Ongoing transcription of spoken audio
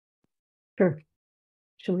Sure.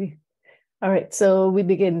 Shall we? All right, so we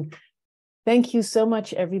begin. Thank you so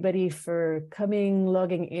much, everybody, for coming,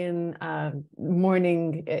 logging in,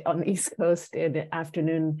 morning on the East Coast and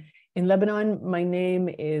afternoon in Lebanon. My name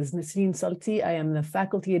is Nasreen Salti. I am the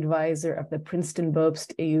faculty advisor of the Princeton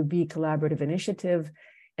Bobst-AUB Collaborative Initiative,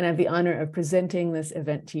 and I have the honor of presenting this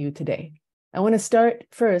event to you today. I want to start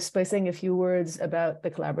first by saying a few words about the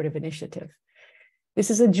Collaborative Initiative. This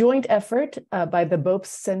is a joint effort by the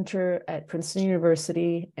Bobst Center at Princeton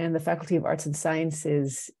University and the Faculty of Arts and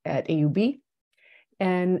Sciences at AUB.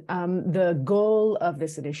 And the goal of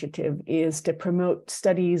this initiative is to promote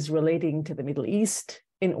studies relating to the Middle East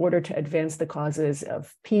in order to advance the causes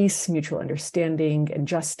of peace, mutual understanding, and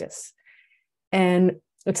justice. And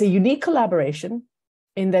it's a unique collaboration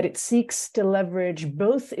in that it seeks to leverage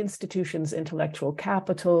both institutions' intellectual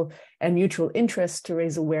capital and mutual interests to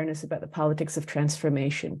raise awareness about the politics of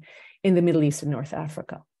transformation in the Middle East and North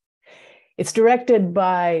Africa. It's directed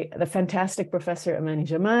by the fantastic Professor Amani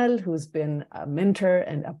Jamal, who's been a mentor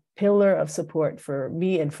and a pillar of support for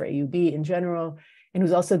me and for AUB in general, and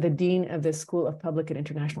who's also the Dean of the School of Public and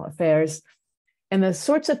International Affairs. And the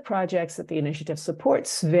sorts of projects that the initiative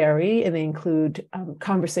supports vary, and they include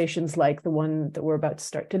conversations like the one that we're about to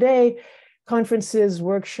start today, conferences,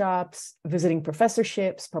 workshops, visiting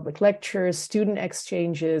professorships, public lectures, student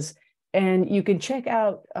exchanges, and you can check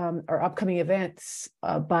out our upcoming events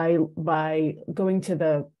by going to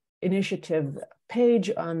the initiative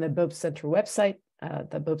page on the Bobst Center website,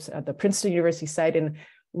 the Princeton University site, and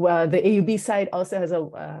the AUB site also has a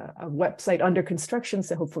website under construction,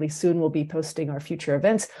 so hopefully soon we'll be posting our future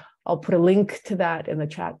events. I'll put a link to that in the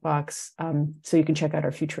chat box so you can check out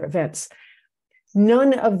our future events.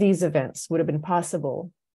 None of these events would have been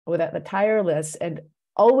possible without the tireless and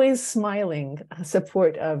always smiling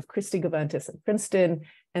support of Christy Govantis at Princeton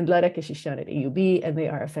and Lara Keshishan at AUB, and they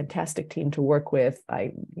are a fantastic team to work with.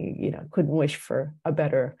 I couldn't wish for a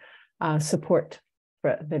better support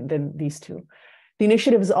than these two. The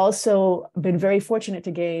initiative has also been very fortunate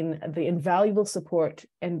to gain the invaluable support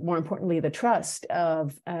and, more importantly, the trust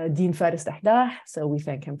of Dean Faris Dahdah, so we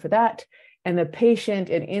thank him for that, and the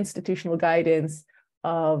patient and institutional guidance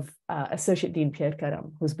of Associate Dean Pierre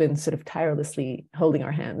Karam, who's been sort of tirelessly holding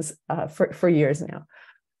our hands for years now.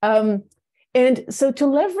 And so to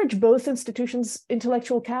leverage both institutions'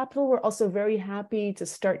 intellectual capital, we're also very happy to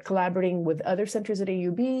start collaborating with other centers at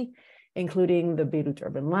AUB, including the Beirut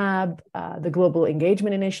Urban Lab, the Global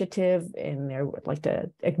Engagement Initiative, and there would like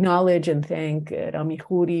to acknowledge and thank Rami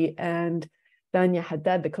Khouri and Tanya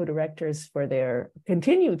Haddad, the co-directors, for their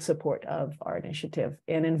continued support of our initiative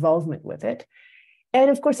and involvement with it. And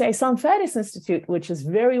of course, the Issam Faris Institute, which is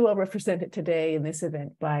very well represented today in this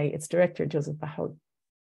event by its director, Joseph Bahout.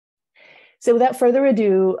 So without further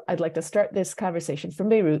ado, I'd like to start this conversation from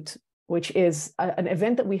Beirut, which is an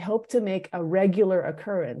event that we hope to make a regular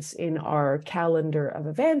occurrence in our calendar of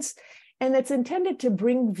events, and that's intended to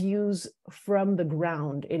bring views from the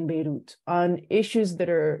ground in Beirut on issues that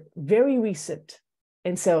are very recent,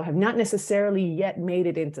 and so have not necessarily yet made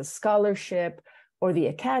it into scholarship or the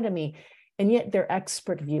academy, and yet they're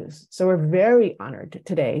expert views. So we're very honored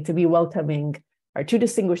today to be welcoming our two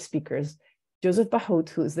distinguished speakers, Joseph Bahout,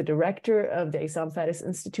 who is the director of the Issam Faris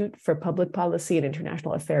Institute for Public Policy and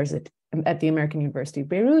International Affairs at the American University of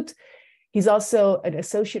Beirut. He's also an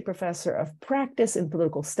associate professor of practice in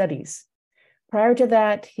political studies. Prior to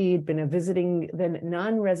that, he'd been a visiting, then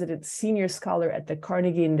non-resident senior scholar at the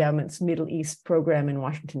Carnegie Endowment's Middle East program in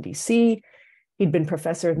Washington, D.C. He'd been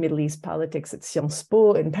professor of Middle East politics at Sciences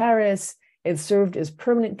Po in Paris and served as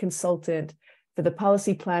permanent consultant for the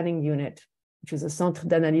Policy Planning Unit, which is a Centre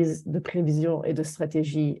d'Analyse de Prévision et de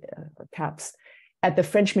Stratégie, CAPS, at the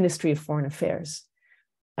French Ministry of Foreign Affairs.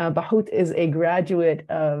 Bahout is a graduate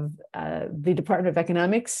of the Department of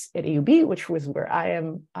Economics at AUB, which was where I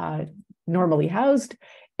am normally housed.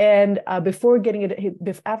 And after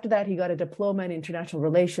that, he got a diploma in international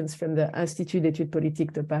relations from the Institut d'études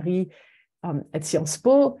politiques de Paris at Sciences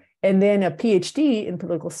Po, and then a PhD in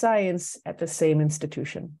political science at the same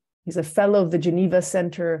institution. He's a fellow of the Geneva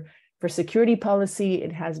Center for Security Policy.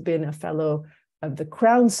 It has been a fellow of the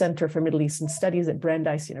Crown Center for Middle Eastern Studies at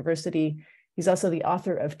Brandeis University. He's also the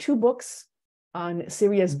author of 2 books on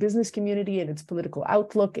Syria's business community and its political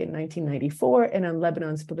outlook in 1994, and on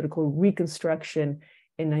Lebanon's political reconstruction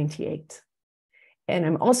in 1998. And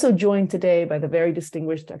I'm also joined today by the very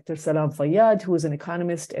distinguished Dr. Salam Fayyad, who is an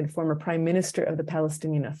economist and former prime minister of the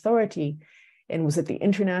Palestinian Authority and was at the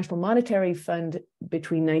International Monetary Fund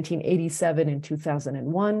between 1987 and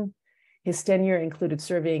 2001. His tenure included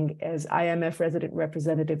serving as IMF resident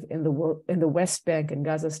representative in the West Bank and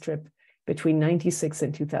Gaza Strip between 1996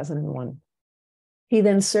 and 2001. He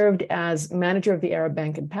then served as manager of the Arab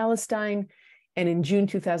Bank in Palestine, and in June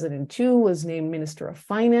 2002 was named Minister of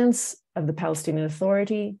Finance of the Palestinian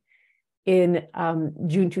Authority. In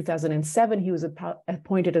June 2007, he was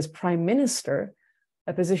appointed as Prime Minister,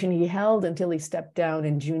 a position he held until he stepped down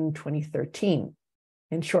in June 2013.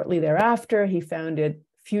 And shortly thereafter, he founded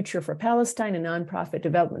Future for Palestine, a nonprofit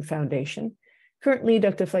development foundation. Currently,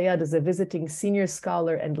 Dr. Fayyad is a visiting senior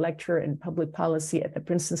scholar and lecturer in public policy at the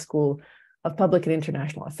Princeton School of Public and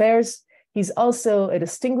International Affairs. He's also a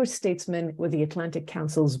distinguished statesman with the Atlantic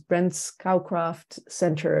Council's Brent Scowcroft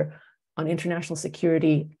Center on International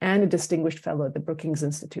Security and a distinguished fellow at the Brookings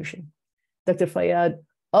Institution. Dr. Fayyad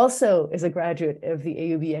also is a graduate of the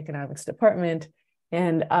AUB Economics Department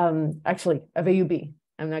and actually of AUB.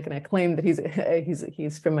 I'm not going to claim that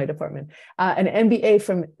he's from my department. An MBA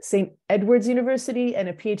from St. Edward's University and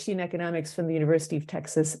a PhD in economics from the University of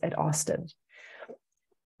Texas at Austin.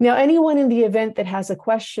 Now, anyone in the event that has a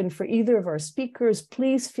question for either of our speakers,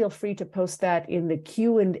 please feel free to post that in the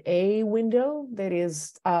Q&A window that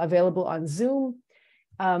is available on Zoom.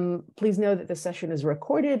 Please know that the session is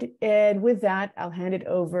recorded. And with that, I'll hand it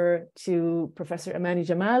over to Professor Amani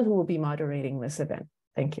Jamal, who will be moderating this event.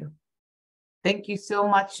 Thank you. Thank you so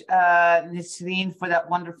much, Nisreen, for that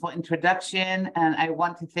wonderful introduction. And I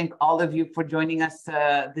want to thank all of you for joining us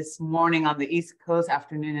this morning on the East Coast,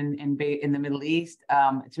 afternoon in the Middle East.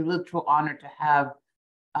 It's a real true honor to have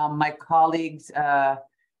my colleagues,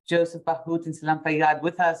 Joseph Bahout and Salam Fayyad,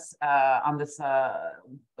 with us on this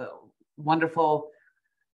wonderful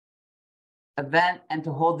event and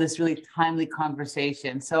to hold this really timely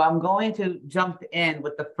conversation. So I'm going to jump in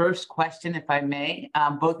with the first question, if I may.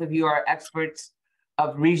 Both of you are experts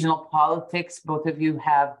of regional politics. Both of you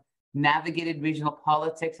have navigated regional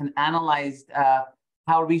politics and analyzed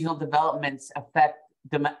how regional developments affect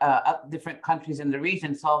different countries in the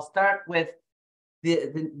region. So I'll start with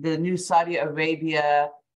the new Saudi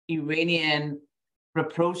Arabia-Iranian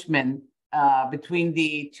rapprochement between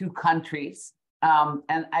the two countries.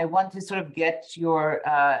 And I want to sort of get your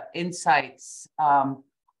insights on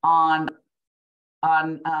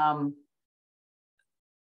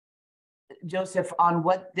Joseph, on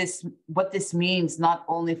what this means not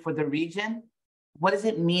only for the region. What does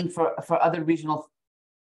it mean for other regional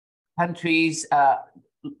countries,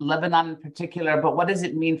 Lebanon in particular, but what does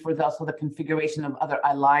it mean for also the configuration of other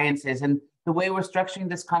alliances? And the way we're structuring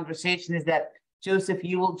this conversation is that, Joseph,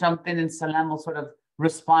 you will jump in and Salam will sort of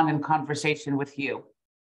respond in conversation with you.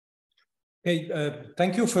 Hey,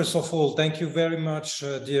 thank you, first of all. Thank you very much,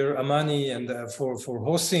 dear Amani, and for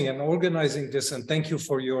hosting and organizing this. And thank you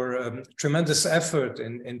for your tremendous effort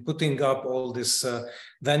in putting up all this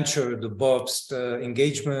venture, the Bobst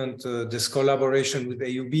engagement, this collaboration with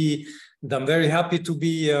AUB. And I'm very happy to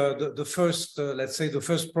be the first, let's say, the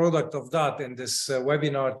first product of that in this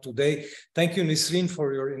webinar today. Thank you, Nisreen,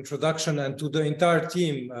 for your introduction, and to the entire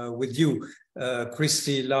team with you,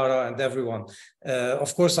 Christy, Lara, and everyone.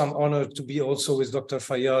 Of course, I'm honored to be also with Dr.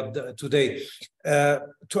 Fayyad today.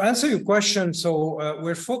 To answer your question, so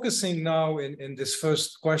we're focusing now in this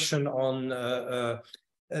first question on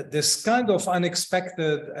this kind of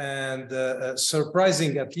unexpected and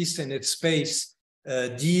surprising, at least in its space,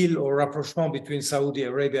 deal or rapprochement between Saudi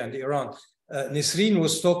Arabia and Iran. Nisreen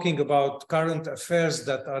was talking about current affairs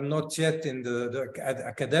that are not yet in the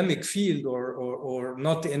academic field or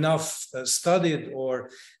not enough studied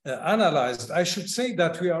or analyzed. I should say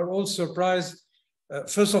that we are all surprised,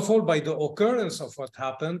 first of all, by the occurrence of what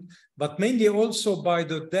happened, but mainly also by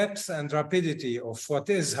the depth and rapidity of what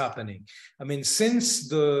is happening. I mean, since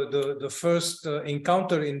the first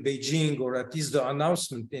encounter in Beijing, or at least the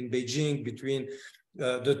announcement in Beijing between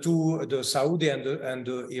the Saudi and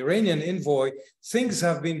the Iranian envoy, things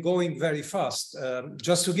have been going very fast.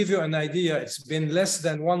 Just to give you an idea, it's been less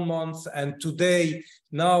than 1 month, and today,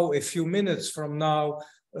 now a few minutes from now,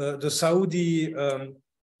 the Saudi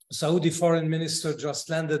foreign minister just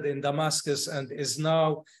landed in Damascus and is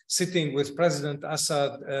now sitting with President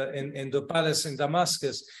Assad in the palace in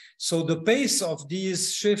Damascus. So the pace of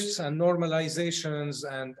these shifts and normalizations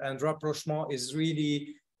and rapprochement is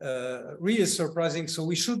really surprising. So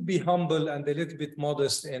we should be humble and a little bit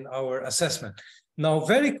modest in our assessment. Now,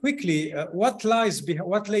 very quickly, what lays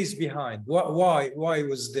behind? Why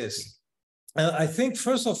was this? I think,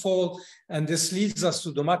 first of all, and this leads us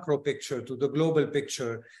to the macro picture, to the global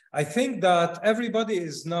picture, I think that everybody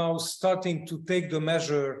is now starting to take the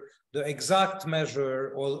measure, the exact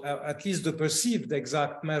measure, or at least the perceived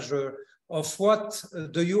exact measure of what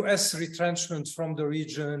the US retrenchment from the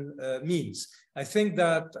region means. I think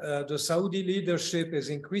that the Saudi leadership is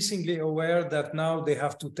increasingly aware that now they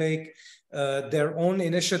have to take their own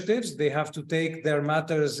initiatives. They have to take their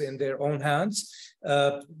matters in their own hands.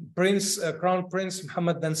 Crown Prince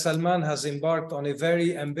Mohammed bin Salman has embarked on a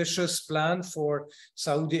very ambitious plan for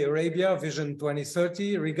Saudi Arabia, Vision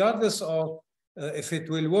 2030. Regardless of if it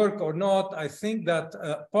will work or not, I think that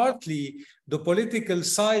partly the political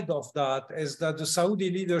side of that is that the Saudi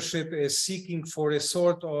leadership is seeking for a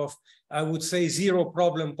sort of, I would say, zero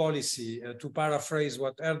problem policy, to paraphrase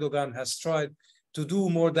what Erdogan has tried to do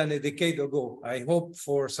more than a decade ago. I hope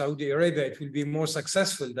for Saudi Arabia it will be more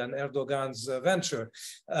successful than Erdogan's venture.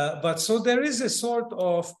 But so there is a sort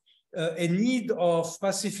of a need of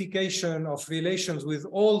pacification of relations with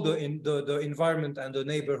all the environment and the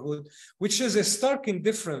neighborhood, which is a starking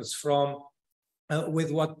difference from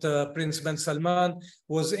with what Prince bin Salman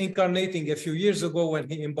was incarnating a few years ago when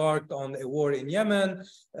he embarked on a war in Yemen,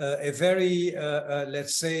 a very,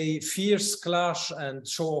 let's say, fierce clash and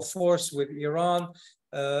show of force with Iran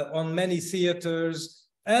on many theaters,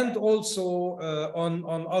 and also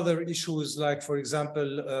on other issues like, for example,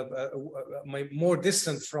 more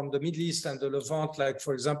distant from the Middle East and the Levant, like,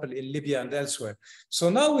 for example, in Libya and elsewhere. So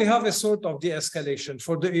now we have a sort of de-escalation.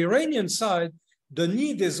 For the Iranian side, the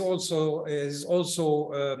need is also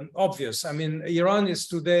obvious. I mean, Iran is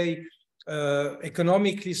today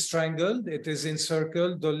economically strangled. It is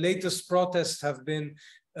encircled. The latest protests have been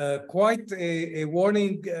quite a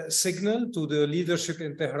warning signal to the leadership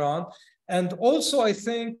in Tehran. And also, I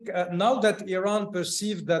think now that Iran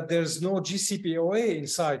perceived that there's no JCPOA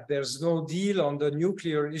inside, there's no deal on the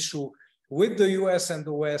nuclear issue with the US and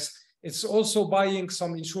the West, it's also buying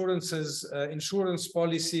some insurance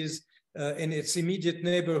policies in its immediate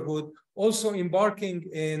neighborhood, also embarking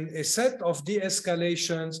in a set of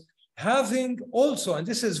de-escalations, having also, and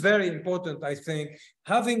this is very important, I think,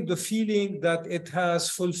 having the feeling that it has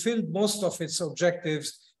fulfilled most of its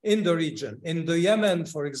objectives in the region. In the Yemen,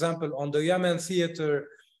 for example, on the Yemen theater,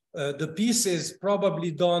 the peace is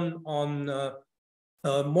probably done on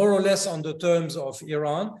more or less on the terms of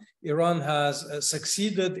Iran. Iran has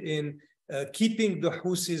succeeded in keeping the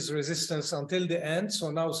Houthis' resistance until the end. So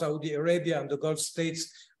now Saudi Arabia and the Gulf states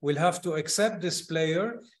will have to accept this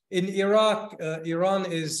player. In Iraq, Iran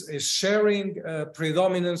is sharing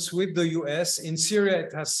predominance with the US. In Syria,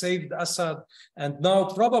 it has saved Assad and now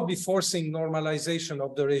probably forcing normalization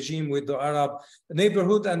of the regime with the Arab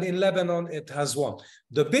neighborhood. And in Lebanon, it has won.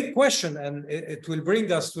 The big question, and it will bring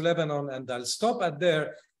us to Lebanon, and I'll stop at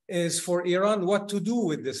there, is for Iran what to do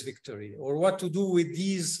with this victory, or what to do with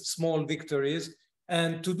these small victories.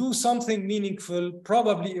 And to do something meaningful,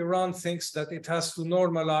 probably Iran thinks that it has to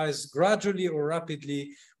normalize gradually or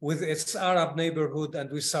rapidly with its Arab neighborhood and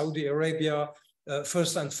with Saudi Arabia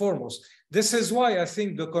first and foremost. This is why I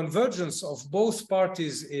think the convergence of both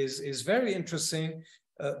parties is very interesting.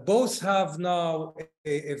 Both have now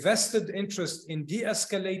a vested interest in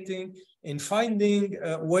de-escalating, in finding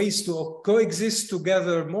ways to coexist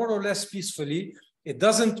together more or less peacefully. It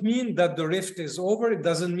doesn't mean that the rift is over. It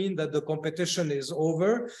doesn't mean that the competition is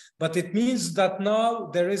over, but it means that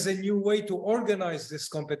now there is a new way to organize this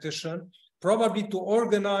competition, probably to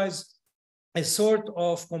organize a sort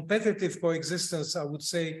of competitive coexistence, I would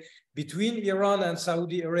say, between Iran and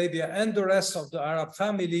Saudi Arabia and the rest of the Arab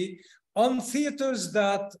family on theaters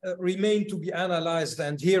that remain to be analyzed.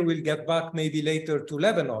 And here we'll get back maybe later to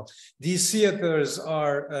Lebanon. These theaters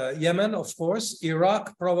are Yemen, of course,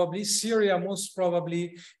 Iraq probably, Syria most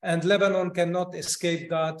probably, and Lebanon cannot escape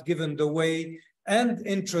that given the way and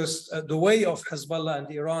interest, the way of Hezbollah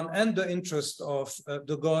and Iran and the interest of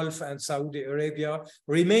the Gulf and Saudi Arabia.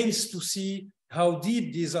 Remains to see how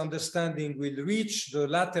deep this understanding will reach the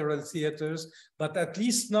lateral theaters, but at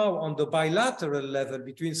least now on the bilateral level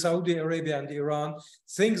between Saudi Arabia and Iran,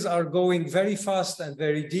 things are going very fast and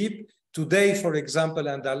very deep. Today, for example,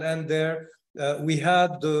 and I'll end there, we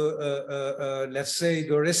had the, let's say,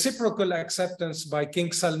 the reciprocal acceptance by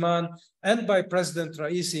King Salman and by President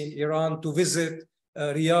Raisi in Iran to visit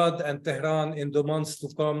Riyadh and Tehran in the months to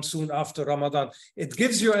come soon after Ramadan. It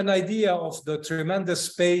gives you an idea of the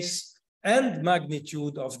tremendous pace and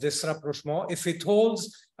magnitude of this rapprochement. If it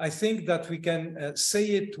holds, I think that we can say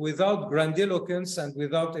it without grandiloquence and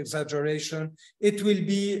without exaggeration. It will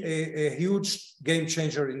be a huge game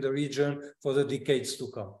changer in the region for the decades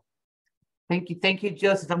to come. Thank you,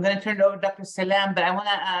 Joseph. I'm going to turn it over to Dr. Salam, but I want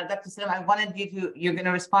to, Dr. Salam, I wanted you to, you're going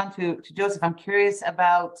to respond to Joseph. I'm curious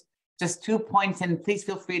about just 2 points, and please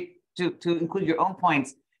feel free to include your own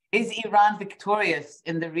points. Is Iran victorious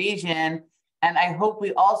in the region? And I hope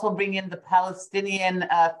we also bring in the Palestinian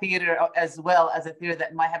theater as well as a theater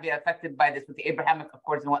that might have been affected by this with the Abrahamic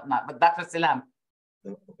Accords and whatnot. But Dr. Salam.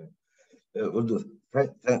 Okay.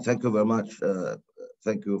 Thank you very much.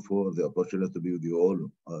 Thank you for the opportunity to be with you all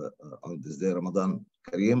on this day, Ramadan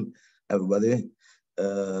Kareem, everybody.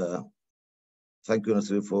 Thank you,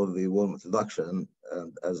 Nasri, for the warm introduction.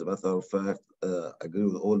 And as a matter of fact, I agree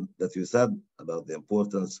with all that you said about the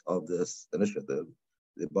importance of this initiative,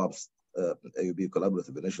 the Bobst-AUB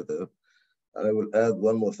Collaborative Initiative. And I will add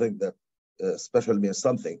one more thing that especially means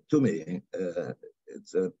something to me.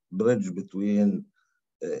 It's a bridge between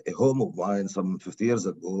a home of mine some 50 years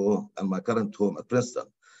ago and my current home at Princeton.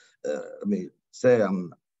 Let me say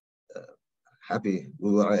I'm happy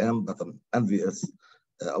with where I am, but I'm envious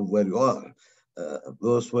of where you are.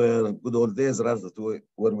 Those were good old days rather to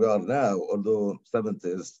where we are now, although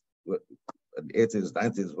 70s, 80s,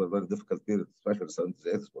 90s were very difficult periods, especially 70s,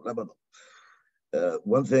 80s for Lebanon.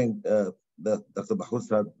 One thing that Dr. Bahout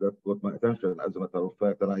said that caught my attention, as a matter of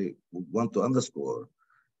fact, and I want to underscore,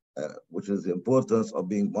 which is the importance of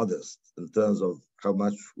being modest in terms of how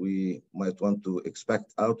much we might want to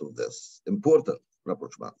expect out of this important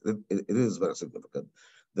rapprochement. It is very significant.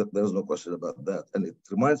 There's no question about that. And it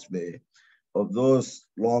reminds me of those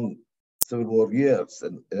long civil war years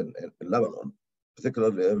in Lebanon,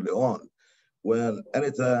 particularly early on, when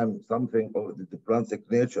anytime something of the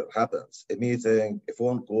diplomatic nature happens, a meeting, a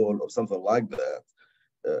phone call, or something like that,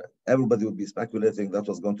 everybody would be speculating that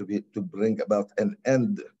was going to be to bring about an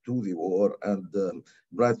end to the war and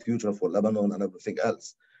bright future for Lebanon and everything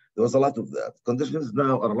else. There was a lot of that. Conditions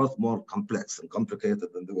now are a lot more complex and complicated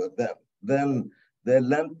than they were then. Then they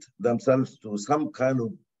lent themselves to some kind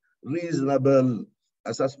of reasonable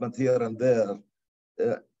assessment here and there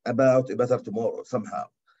about a better tomorrow somehow.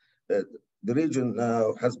 The region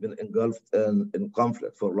now has been engulfed in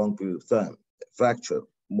conflict for a long period of time, fracture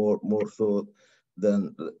more so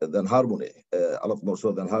than harmony, a lot more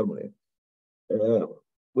so than harmony.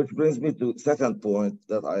 Which brings me to the second point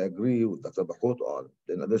that I agree with Dr. Bahout on,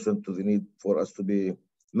 in addition to the need for us to be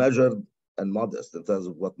measured and modest in terms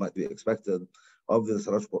of what might be expected of this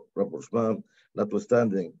rapprochement,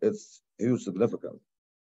 notwithstanding its huge significance,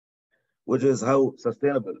 which is how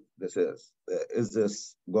sustainable this is. Is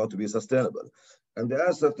this going to be sustainable? And the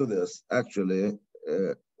answer to this actually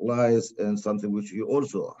lies in something which you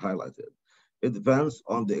also highlighted. It depends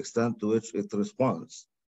on the extent to which it responds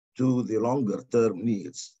to the longer term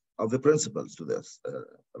needs of the principals to this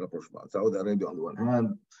rapprochement. Saudi Arabia on the one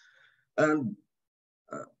hand, and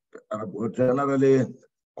generally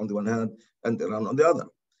on the one hand, and Iran on the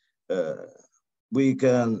other. We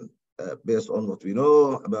can, based on what we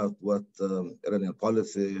know about what Iranian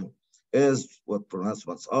policy is, what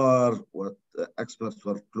pronouncements are, what experts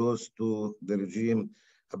who are close to the regime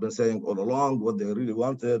have been saying all along, what they really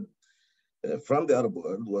wanted from the Arab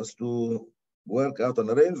world was to work out an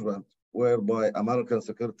arrangement whereby American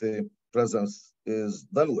security presence is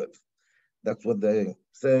done with. That's what they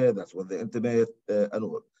say, that's what they intimate, and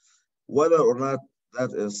all. Whether or not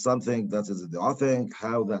that is something that is the offing,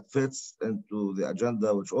 how that fits into the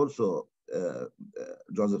agenda, which also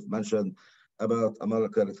Joseph mentioned about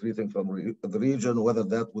America retreating from the region, whether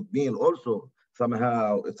that would mean also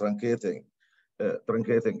somehow truncating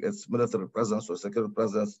its military presence or security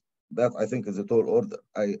presence, that I think is a tall order.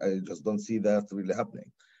 I just don't see that really happening.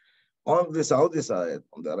 On the Saudi side,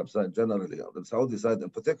 on the Arab side generally, on the Saudi side in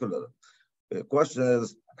particular, the question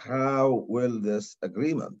is, how will this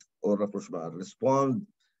agreement or rapprochement respond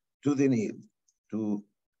to the need, to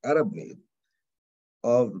Arab need,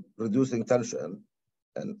 of reducing tension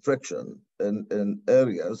and friction in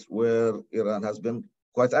areas where Iran has been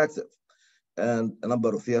quite active? And a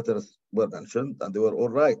number of theaters were mentioned, and they were all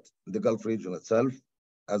right. The Gulf region itself,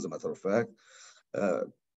 as a matter of fact,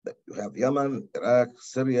 you have Yemen, Iraq,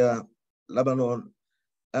 Syria, Lebanon,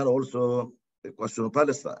 and also the question of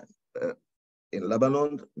Palestine. In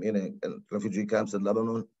Lebanon, meaning in refugee camps in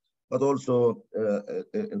Lebanon, but also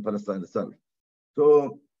in Palestine itself.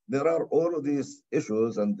 So there are all of these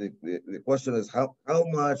issues, and the question is how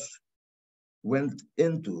much went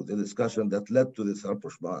into the discussion that led to this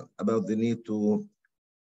rapprochement about the need to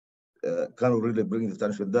kind of really bring the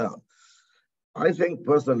tension down. I think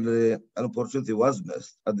personally, an opportunity was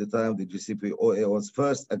missed at the time the JCPOA was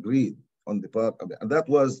first agreed on the part, and that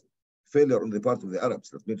was failure on the part of the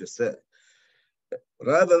Arabs, let me just say.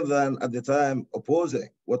 Rather than at the time opposing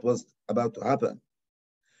what was about to happen,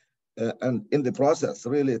 and in the process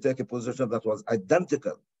really take a position that was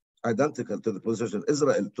identical to the position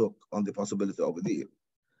Israel took on the possibility of a deal,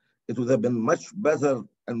 it would have been much better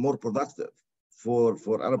and more productive for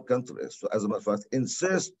Arab countries to, as a matter of fact,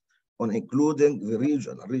 insist on including the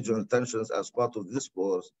regional tensions as part of this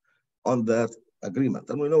course on that agreement.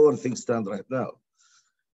 And we know where things stand right now.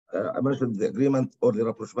 I mentioned the agreement or the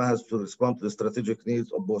rapprochement has to respond to the strategic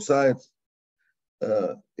needs of both sides.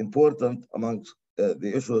 Important amongst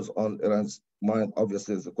the issues on Iran's mind,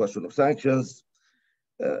 obviously, is the question of sanctions.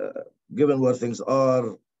 Given where things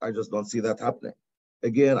are, I just don't see that happening.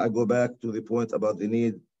 Again, I go back to the point about the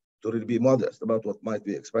need to really be modest about what might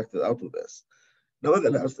be expected out of this.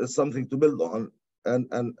 Nevertheless, it's something to build on and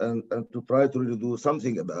to try to really do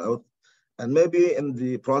something about. And maybe in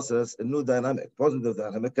the process, a new dynamic, positive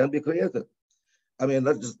dynamic can be created. I mean,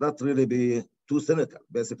 let's just not really be too cynical,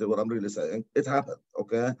 basically what I'm really saying. It happened,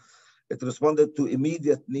 okay? It responded to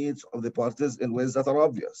immediate needs of the parties in ways that are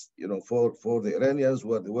obvious, you know, for the Iranians,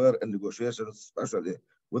 where they were in negotiations, especially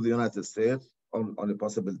with the United States on a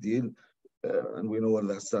possible deal. And we know where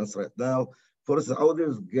that stands right now. For the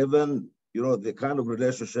Saudis, given, you know, the kind of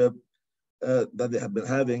relationship that they have been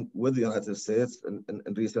having with the United States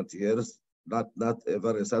in recent years, not a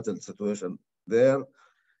very settled situation there.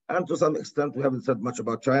 And to some extent, we haven't said much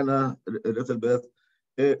about China, a little bit,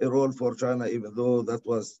 a role for China, even though that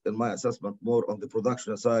was, in my assessment, more on the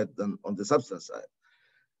production side than on the substance side.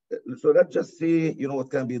 So let's just see, you know, what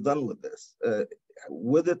can be done with this.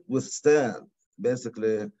 Would it withstand,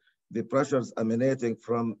 basically, the pressures emanating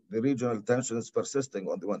from the regional tensions persisting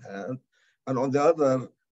on the one hand, and on the other,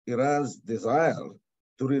 Iran's desire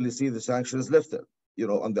to really see the sanctions lifted, you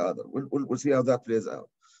know, on the other. We'll see how that plays out.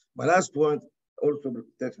 My last point also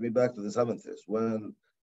takes me back to the 70s when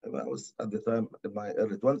I was at the time in my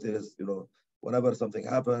early 20s, you know, whenever something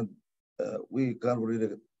happened, we kind of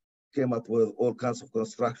really came up with all kinds of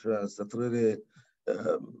constructions that really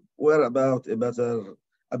were about a better,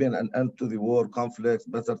 I mean, an end to the war, conflict,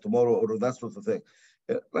 better tomorrow, or that sort of thing,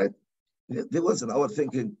 right? There was, in our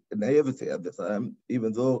thinking, naivety at the time,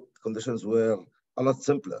 even though conditions were a lot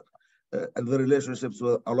simpler and the relationships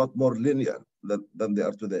were a lot more linear than they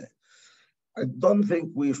are today. I don't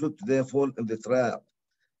think we should today fall in the trap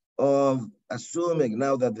of assuming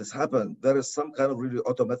now that this happened, there is some kind of really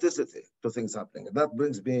automaticity to things happening. And that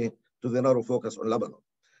brings me to the narrow focus on Lebanon.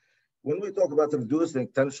 When we talk about reducing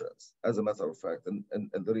tensions, as a matter of fact, in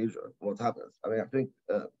the region, what happens? I mean, I think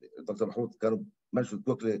Dr. Bahout kind of mentioned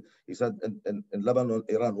quickly, he said in Lebanon,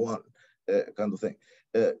 Iran won, kind of thing.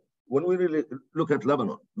 When we really look at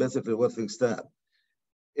Lebanon, basically where things stand,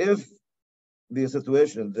 if the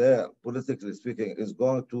situation there, politically speaking, is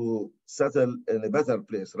going to settle in a better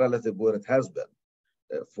place relative where it has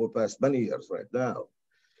been for past many years right now,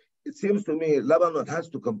 it seems to me Lebanon has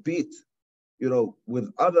to compete, you know, with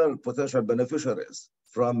other potential beneficiaries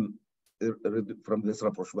from this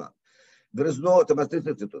rapprochement. There is no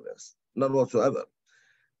automaticity to this, none whatsoever.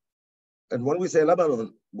 And when we say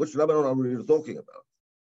Lebanon, which Lebanon are we really talking about?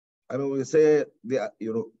 I mean, we say,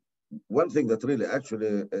 you know, one thing that really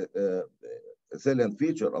actually a salient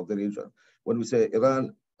feature of the region, when we say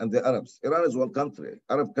Iran and the Arabs. Iran is one country.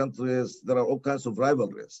 Arab countries, there are all kinds of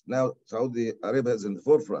rivalries. Now, Saudi Arabia is in the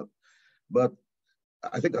forefront. But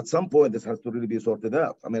I think at some point this has to really be sorted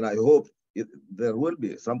out. I mean, I hope there will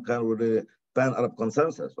be some kind of really pan-Arab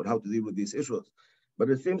consensus on how to deal with these issues. But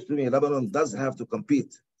it seems to me Lebanon does have to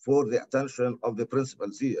compete for the attention of the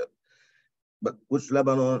principals here. But which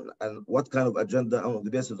Lebanon and what kind of agenda on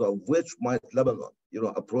the basis of which might Lebanon, you know,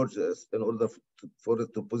 approach this in order for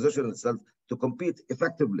it to position itself to compete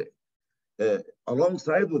effectively.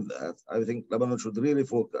 Alongside with that, I think Lebanon should really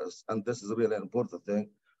focus, and this is really an important thing,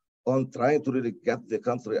 on trying to really get the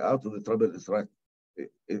country out of the trouble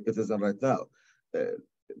it is in right now.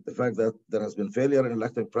 The fact that there has been failure in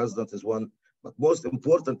electing president is one, but most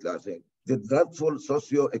importantly, I think, the dreadful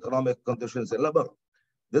socio-economic conditions in Lebanon.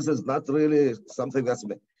 This is not really something that's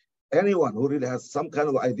anyone who really has some kind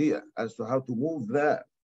of idea as to how to move there,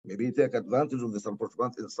 maybe take advantage of this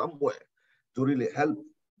rapprochement in some way to really help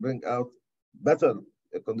bring out better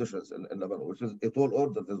conditions in Lebanon, which is a tall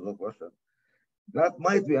order, there's no question. That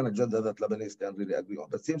might be an agenda that Lebanese can really agree on.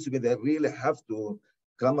 But it seems to me they really have to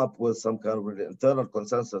come up with some kind of really internal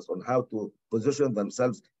consensus on how to position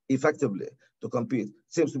themselves effectively to compete. It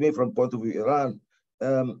seems to me from point of view Iran,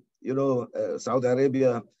 you know, Saudi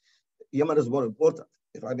Arabia, Yemen is more important,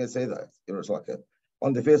 if I may say that, you know, so like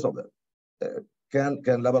on the face of it.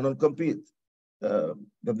 Can Lebanon compete? But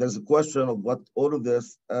there's a question of what all of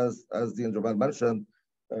this, as Dean Jamal mentioned,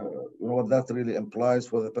 you know, what that really implies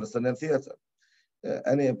for the Palestinian theater.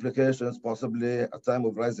 Any implications, possibly a time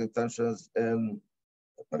of rising tensions in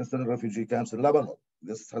Palestinian refugee camps in Lebanon.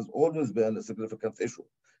 This has always been a significant issue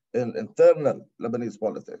in internal Lebanese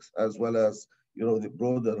politics, as well as, you know, the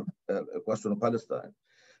broader question of Palestine.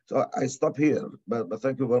 So I stop here, but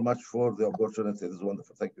thank you very much for the opportunity. This is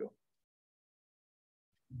wonderful. Thank you.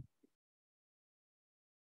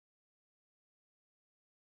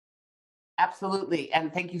 Absolutely,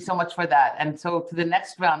 and thank you so much for that. And so to the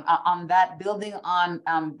next round, on that, building on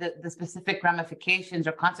the specific ramifications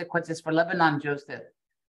or consequences for Lebanon, Joseph,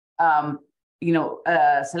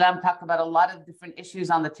 Salam talked about a lot of different issues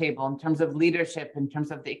on the table in terms of leadership, in terms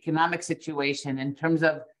of the economic situation, in terms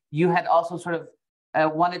of, you had also sort of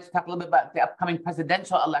wanted to talk a little bit about the upcoming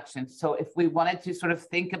presidential elections. So if we wanted to sort of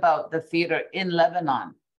think about the theater in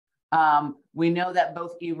Lebanon, we know that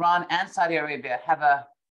both Iran and Saudi Arabia have a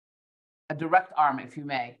direct arm, if you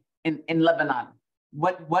may, in Lebanon.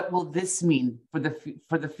 What will this mean for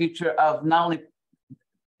the future of not only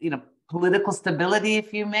political stability,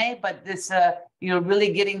 if you may, but this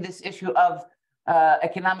really getting this issue of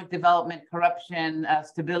economic development, corruption,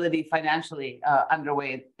 stability financially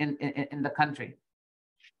underway in the country?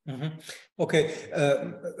 Mm-hmm. Okay,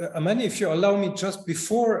 Amani, if you allow me, just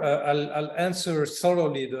before I'll answer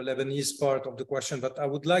thoroughly the Lebanese part of the question, but I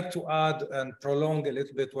would like to add and prolong a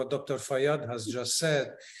little bit what Dr. Fayyad has just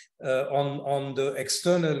said on the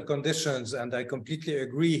external conditions, and I completely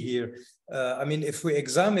agree here. I mean, if we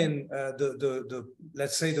examine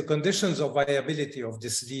let's say the conditions of viability of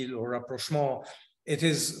this deal or rapprochement, it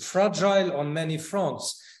is fragile on many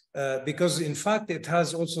fronts. Because in fact, it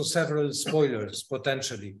has also several spoilers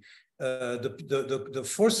potentially. The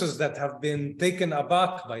forces that have been taken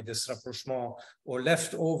aback by this rapprochement or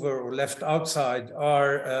left over or left outside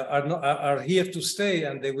are here to stay,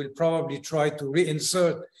 and they will probably try to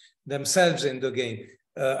reinsert themselves in the game.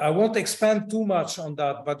 I won't expand too much on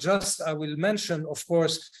that, but just I will mention, of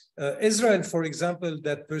course, Israel, for example,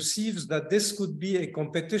 that perceives that this could be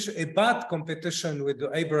a bad competition with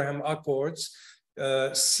the Abraham Accords.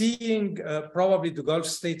 Seeing probably the Gulf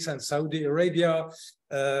states and Saudi Arabia,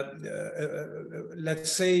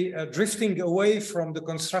 let's say, drifting away from the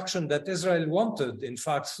construction that Israel wanted, in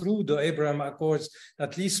fact, through the Abraham Accords,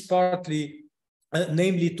 at least partly,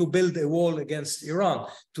 namely to build a wall against Iran.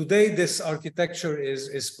 Today, this architecture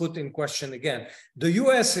is put in question again. The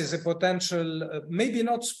US is a potential, maybe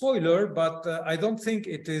not spoiler, but I don't think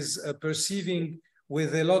it is perceiving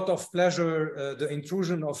with a lot of pleasure the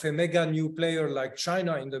intrusion of a mega new player like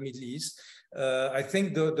China in the Middle East. I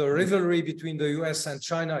think the rivalry between the US and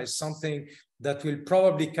China is something that will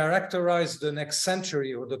probably characterize the next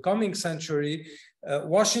century or the coming century.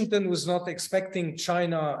 Washington was not expecting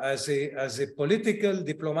China as a political,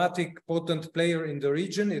 diplomatic, potent player in the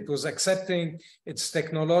region. It was accepting its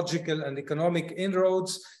technological and economic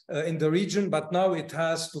inroads in the region, but now it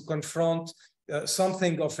has to confront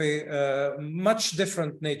something of a much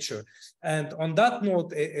different nature. And on that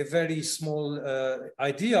note, a very small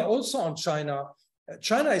idea also on China.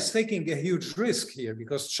 China is taking a huge risk here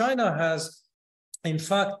because China has, in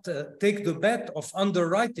fact, take the bet of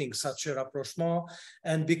underwriting such a rapprochement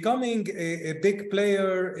and becoming a big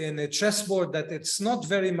player in a chessboard that it's not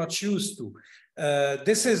very much used to.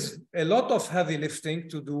 This is a lot of heavy lifting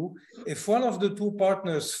to do. If one of the two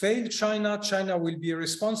partners fail China, China will be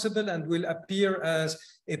responsible and will appear as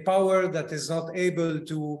a power that is not able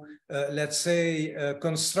to, let's say,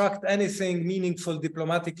 construct anything meaningful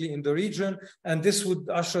diplomatically in the region. And this would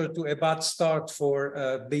usher to a bad start for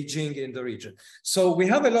Beijing in the region. So we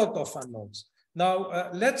have a lot of unknowns. Now,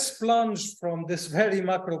 let's plunge from this very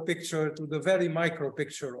macro picture to the very micro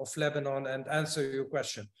picture of Lebanon and answer your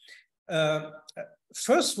question.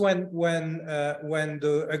 First, when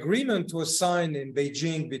the agreement was signed in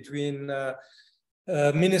Beijing between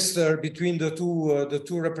between the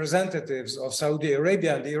two representatives of Saudi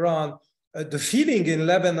Arabia and Iran, the feeling in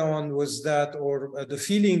Lebanon was that, or the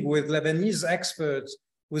feeling with Lebanese experts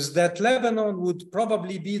was that Lebanon would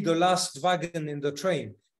probably be the last wagon in the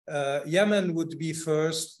train. Yemen would be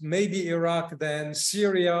first, maybe Iraq, then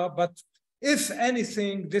Syria, but if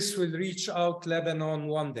anything, this will reach out Lebanon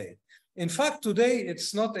one day. In fact, today,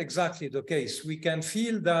 it's not exactly the case. We can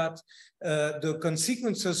feel that the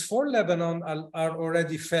consequences for Lebanon are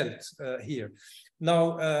already felt here.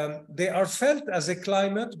 Now, they are felt as a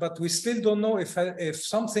climate, but we still don't know if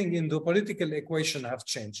something in the political equation have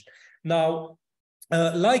changed. Now,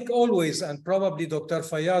 like always, and probably Dr.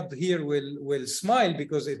 Fayyad here will smile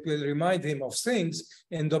because it will remind him of things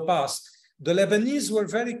in the past, the Lebanese were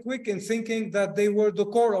very quick in thinking that they were the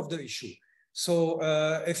core of the issue. So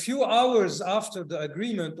a few hours after the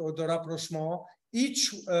agreement or the rapprochement,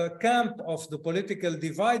 each camp of the political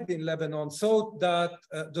divide in Lebanon thought that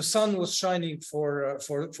the sun was shining for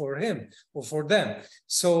him or for them.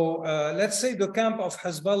 So let's say the camp of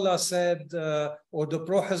Hezbollah said, or the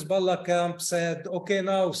pro-Hezbollah camp said, okay,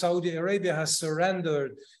 now Saudi Arabia has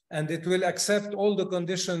surrendered and it will accept all the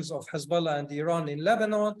conditions of Hezbollah and Iran in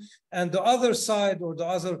Lebanon. And the other side or the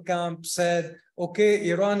other camp said, okay,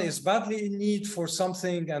 Iran is badly in need for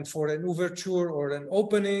something and for an overture or an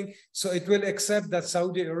opening, so it will accept that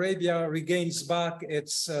Saudi Arabia regains back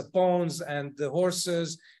its pawns and the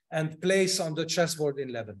horses and place on the chessboard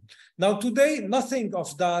in Lebanon. Now, today, nothing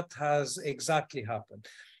of that has exactly happened.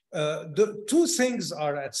 The two things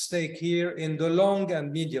are at stake here in the long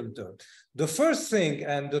and medium term. The first thing,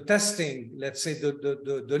 and the testing, let's say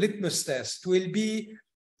the litmus test, will be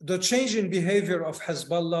the change in behavior of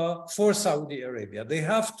Hezbollah for Saudi Arabia. They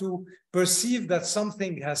have to perceive that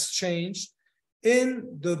something has changed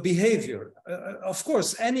in the behavior. Of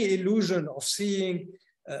course, any illusion of seeing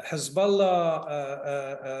Hezbollah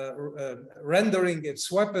rendering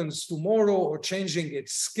its weapons tomorrow or changing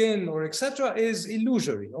its skin or etc. is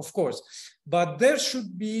illusory, of course. But there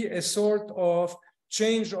should be a sort of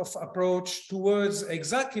change of approach towards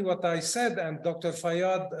exactly what I said, and Dr.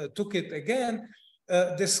 Fayyad took it again,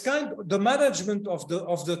 the management of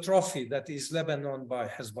the trophy that is Lebanon by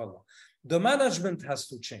Hezbollah. The management has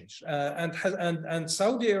to change, and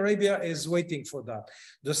Saudi Arabia is waiting for that.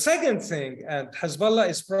 The second thing, and Hezbollah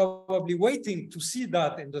is probably waiting to see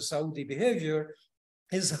that in the Saudi behavior,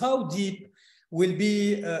 is how deep will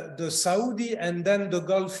be the Saudi and then the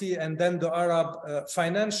Gulfi and then the Arab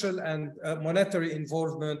financial and monetary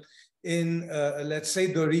involvement in, let's say,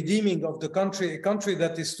 the redeeming of the country, a country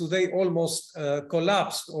that is today almost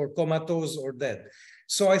collapsed or comatose or dead.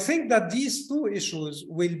 So I think that these two issues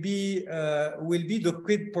will be the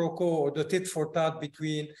quid pro quo or the tit for tat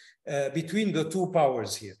between the two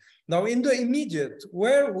powers here. Now, in the immediate,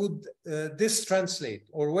 where would this translate,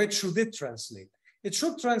 or where should it translate? It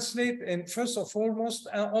should translate in, first of foremost,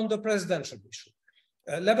 on the presidential issue.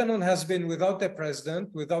 Lebanon has been without a president,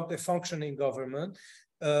 without a functioning government.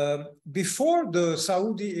 Before the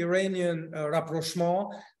Saudi Iranian rapprochement,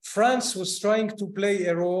 France was trying to play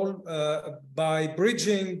a role by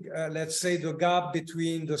bridging, let's say, the gap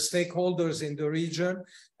between the stakeholders in the region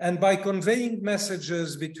and by conveying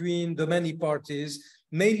messages between the many parties,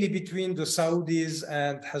 mainly between the Saudis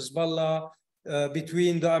and Hezbollah,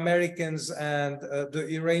 between the Americans and the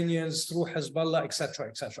Iranians through Hezbollah, etc.,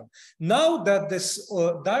 etc. Now that this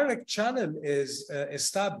direct channel is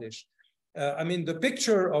established, I mean, the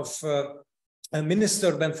picture of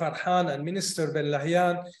Minister Ben Farhan and Minister Ben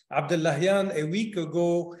Abdullahian a week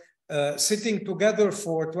ago sitting together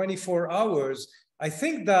for 24 hours, I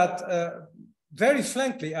think that very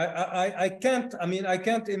frankly, I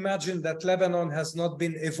can't imagine that Lebanon has not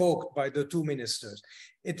been evoked by the two ministers.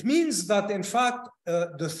 It means that, in fact,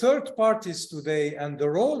 the third parties today and the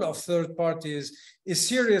role of third parties is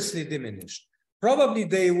seriously diminished. Probably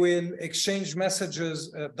they will exchange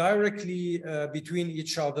messages directly between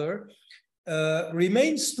each other.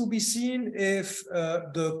 Remains to be seen if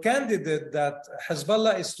the candidate that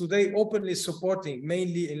Hezbollah is today openly supporting,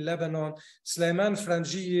 mainly in Lebanon, Sulaiman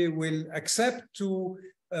Frangieh, will accept to,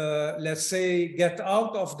 let's say, get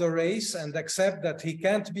out of the race and accept that he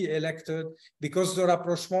can't be elected because the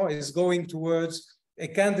rapprochement is going towards a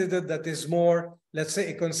candidate that is more, let's say,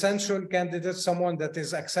 a consensual candidate, someone that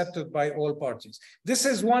is accepted by all parties. This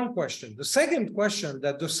is one question. The second question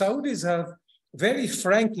that the Saudis have very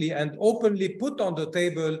frankly and openly put on the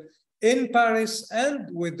table in Paris and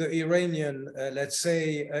with the Iranian, let's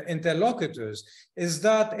say, interlocutors, is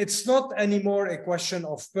that it's not anymore a question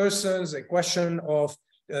of persons, a question of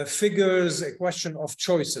figures, a question of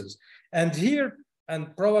choices. And here,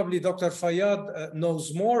 and probably Dr. Fayyad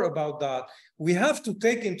knows more about that, we have to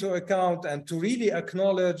take into account and to really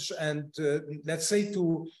acknowledge and let's say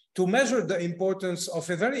to measure the importance of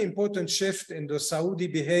a very important shift in the Saudi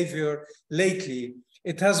behavior lately.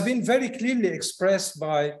 It has been very clearly expressed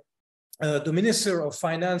by the Minister of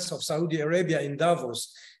Finance of Saudi Arabia in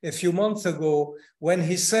Davos a few months ago, when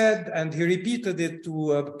he said, and he repeated it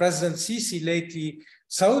to President Sisi lately,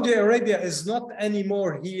 Saudi Arabia is not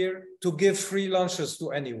anymore here to give free lunches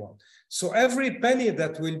to anyone. So every penny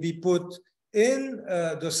that will be put in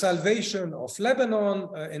the salvation of Lebanon,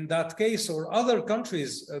 in that case, or other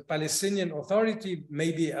countries, Palestinian Authority,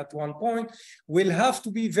 maybe at one point, will have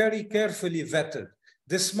to be very carefully vetted.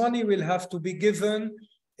 This money will have to be given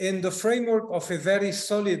in the framework of a very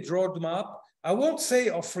solid roadmap I won't say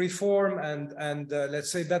of reform and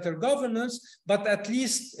let's say better governance, but at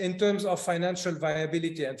least in terms of financial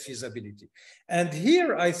viability and feasibility. And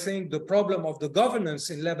here I think the problem of the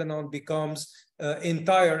governance in Lebanon becomes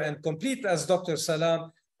entire and complete, as Dr.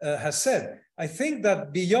 Salam has said. I think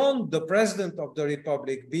that beyond the President of the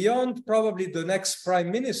Republic, beyond probably the next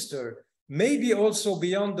Prime Minister, maybe also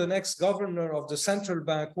beyond the next governor of the central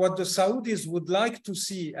bank, what the Saudis would like to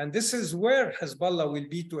see, and this is where Hezbollah will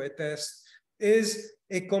be to attest, is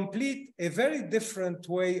a very different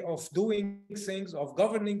way of doing things, of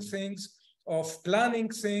governing things, of planning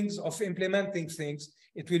things, of implementing things.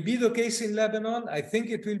 It will be the case in Lebanon. I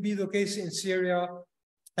think it will be the case in Syria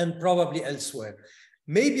and probably elsewhere.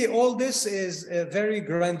 Maybe all this is very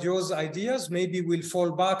grandiose ideas. Maybe we'll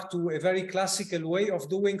fall back to a very classical way of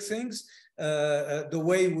doing things, the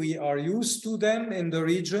way we are used to them in the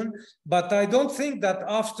region. But I don't think that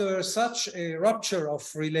after such a rupture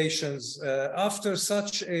of relations, after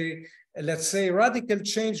such a, let's say, radical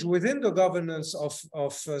change within the governance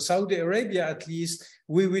of Saudi Arabia, at least,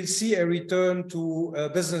 we will see a return to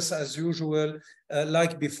business as usual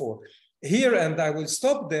like before. Here, and I will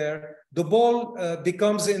stop there, the ball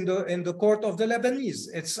becomes in the court of the Lebanese.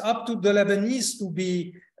 It's up to the Lebanese to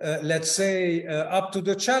be, let's say, up to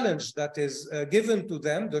the challenge that is given to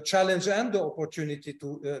them, the challenge and the opportunity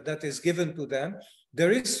that is given to them.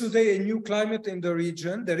 There is today a new climate in the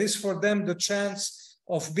region. There is for them the chance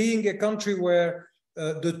of being a country where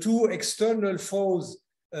the two external foes,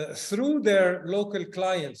 through their local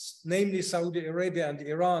clients, namely Saudi Arabia and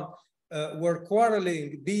Iran, were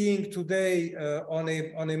quarreling, being today on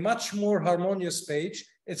a much more harmonious page.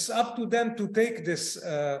 It's up to them to take this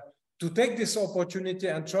opportunity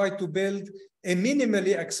and try to build a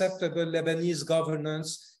minimally acceptable Lebanese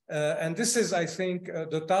governance. And this is, I think,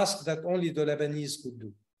 the task that only the Lebanese could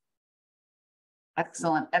do.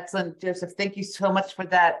 Excellent, excellent, Joseph. Thank you so much for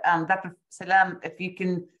that. Dr. Salam, if you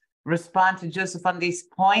can respond to Joseph on these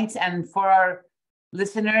points. And for our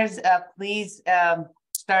listeners, please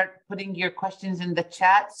start putting your questions in the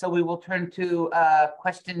chat. So we will turn to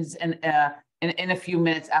questions in a few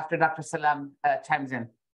minutes after Dr. Salam chimes in.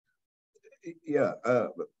 Yeah,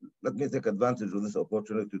 let me take advantage of this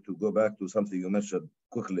opportunity to go back to something you mentioned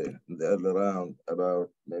quickly in the early round about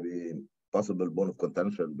maybe possible bone of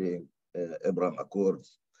contention being Abraham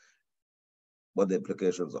Accords, what the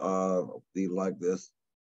implications are of a deal like this.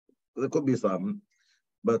 There could be some,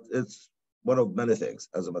 but it's one of many things,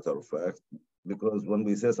 as a matter of fact, because when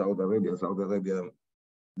we say Saudi Arabia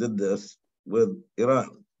did this with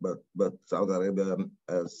Iran, but Saudi Arabia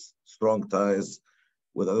has strong ties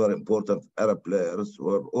with other important Arab players who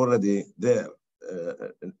are already there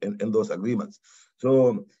in those agreements.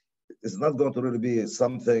 So it's not going to really be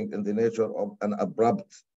something in the nature of an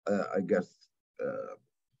abrupt, I guess,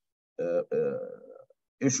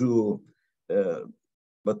 issue,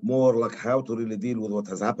 but more like how to really deal with what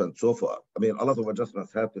has happened so far. I mean, a lot of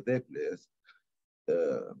adjustments have to take place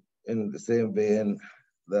in the same vein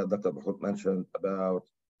that Dr. Bahout mentioned about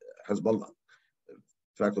Hezbollah.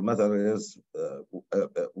 The fact of the matter is,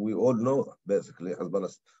 we all know, basically,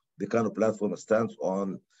 Hezbollah, the kind of platform it stands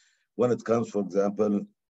on when it comes, for example,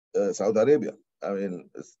 Saudi Arabia. I mean,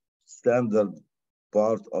 standard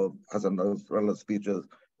part of Hassan Nasrallah's speeches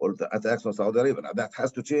or the attacks on Saudi Arabia. Now, that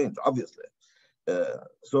has to change, obviously.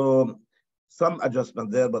 So some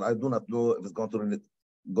adjustment there, but I do not know if it's going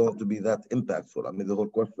to be that impactful. I mean, the whole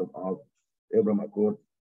question of Abraham Accord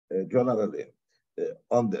generally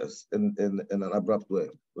on this in an abrupt way,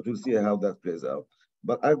 but we'll see how that plays out.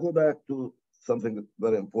 But I go back to something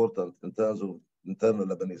very important in terms of internal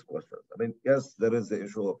Lebanese questions. I mean, yes, there is the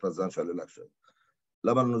issue of presidential election.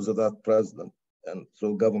 Lebanon is without president, and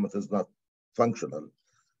so government is not functional.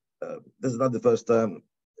 This is not the first time,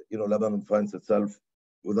 Lebanon finds itself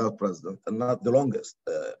without president, and not the longest,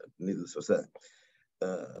 needless to say.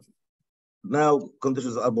 Now,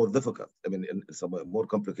 conditions are more difficult. I mean, in some way, more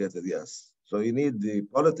complicated, yes. So you need the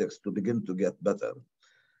politics to begin to get better.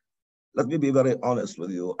 Let me be very honest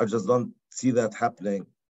with you. I just don't see that happening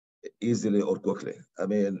easily or quickly. I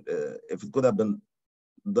mean, if it could have been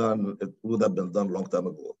done, it would have been done a long time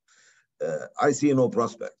ago. I see no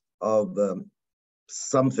prospect of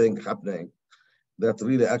something happening that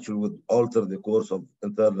really actually would alter the course of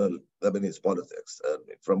internal Lebanese politics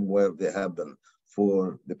from where they have been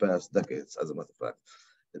for the past decades, as a matter of fact.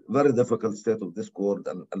 Very difficult state of discord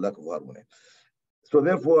and lack of harmony. So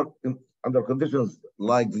therefore, under conditions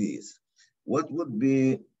like these, what would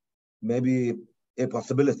be maybe a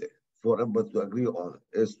possibility for everybody to agree on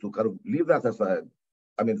is to kind of leave that aside.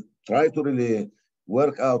 I mean, try to really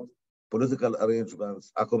work out political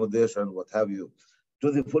arrangements, accommodation, what have you,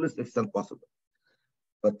 to the fullest extent possible.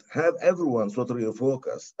 But have everyone sort of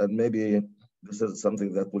refocus, and maybe this is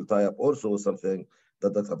something that will tie up also with something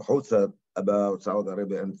that Dr. Bahout said about Saudi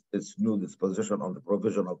Arabia and its new disposition on the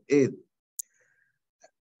provision of aid.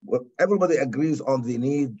 Well, everybody agrees on the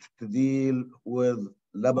need to deal with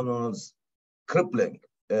Lebanon's crippling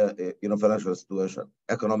financial situation,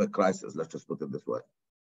 economic crisis, let's just put it this way.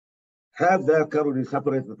 Have that currently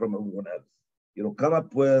separated from everyone else. Come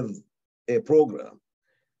up with a program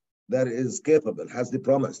that is capable, has the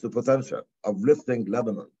promise, the potential of lifting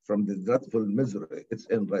Lebanon from the dreadful misery it's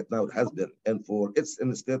in right now. It has been, and it's in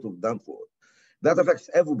a state of downfall. That affects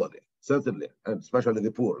everybody, certainly, and especially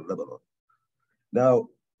the poor in Lebanon. Now,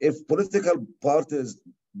 if political parties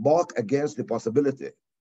balk against the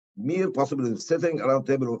mere possibility of sitting around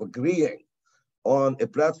the table of agreeing on a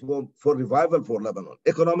platform for revival for Lebanon,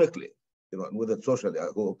 economically, and with it socially, I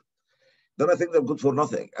hope, then I think they're good for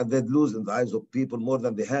nothing, and they'd lose in the eyes of people more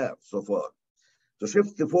than they have so far. So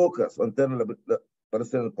shift the focus on internal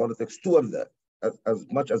Palestinian politics toward that as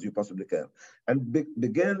much as you possibly can, and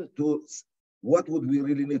begin to what would we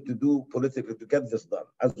really need to do politically to get this done,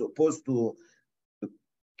 as opposed to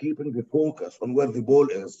keeping the focus on where the ball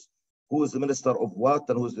is, who is the minister of what,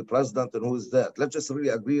 and who is the president, and who is that. Let's just really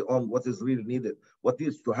agree on what is really needed, what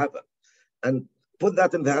needs to happen, and put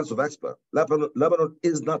that in the hands of experts. Lebanon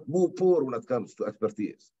is not poor when it comes to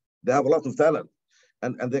expertise. They have a lot of talent,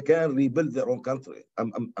 and they can rebuild their own country.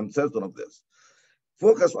 I'm certain of this.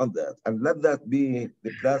 Focus on that, and let that be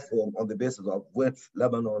the platform on the basis of which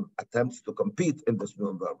Lebanon attempts to compete in this new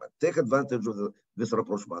environment. Take advantage of this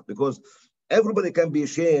rapprochement, because everybody can be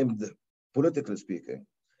ashamed, politically speaking,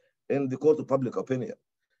 in the court of public opinion,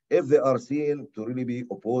 if they are seen to really be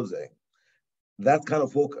opposing that kind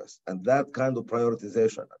of focus and that kind of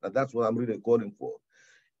prioritization. And that's what I'm really calling for.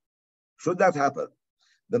 Should that happen,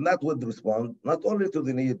 then that would respond not only to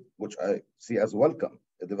the need, which I see as welcome,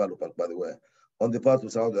 a development, by the way, on the part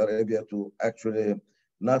of Saudi Arabia to actually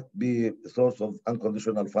not be the source of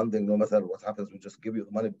unconditional funding, no matter what happens, we just give you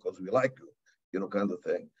the money because we like you, kind of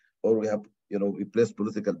thing. Or we have, we place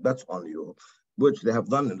political bets on you, which they have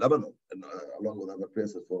done in Lebanon, and, along with other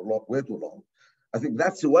places for way too long. I think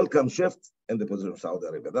that's a welcome shift in the position of Saudi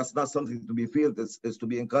Arabia. That's not something to be feared, it's to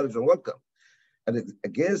be encouraged and welcome. And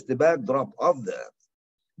against the backdrop of that,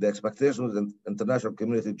 the expectations in the international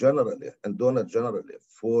community generally and donors generally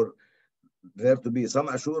for there to be some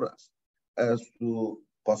assurance as to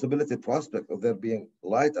prospect of there being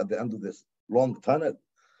light at the end of this long tunnel,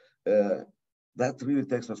 that really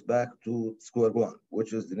takes us back to square one,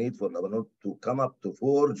 which is the need for Lebanon to come up to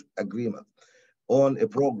forge agreement on a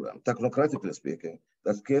program, technocratically speaking,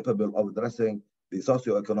 that's capable of addressing the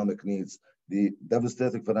socioeconomic needs, the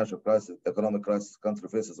devastating financial crisis, economic crisis the country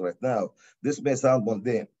faces right now. This may sound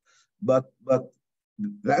mundane, but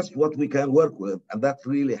that's what we can work with, and that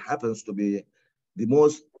really happens to be the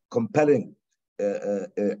most compelling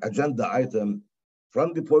agenda item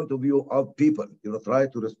from the point of view of people. Try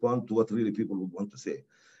to respond to what really people would want to say.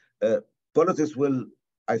 Politics will,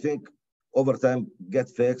 I think, over time get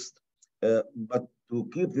fixed, but to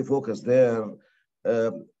keep the focus there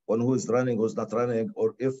on who is running, who's not running,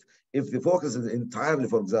 or if the focus is entirely,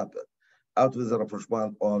 for example, out with the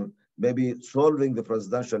rapprochement on maybe solving the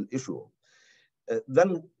presidential issue,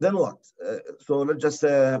 then what? So let's just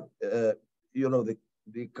say,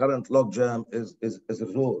 the current logjam is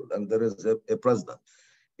resolved, and there is a president.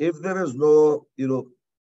 If there is no,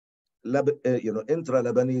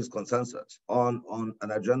 intra-Lebanese consensus on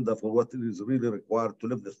an agenda for what is really required to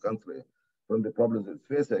lift this country from the problems it's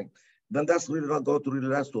facing, then that's really not going to really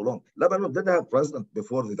last too long. Lebanon didn't have president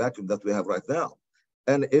before the vacuum that we have right now,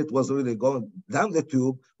 and it was really going down the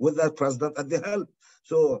tube with that president at the helm.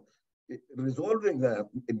 So resolving that,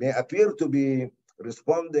 it may appear to be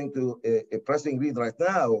responding to a pressing need right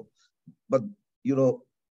now, but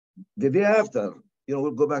the day after,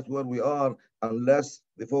 we'll go back to where we are unless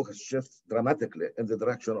the focus shifts dramatically in the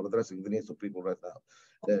direction of addressing the needs of people right now,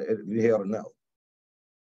 here and now.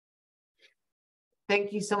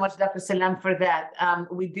 Thank you so much, Dr. Salam, for that.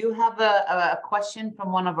 We do have a question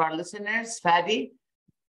from one of our listeners, Fadi.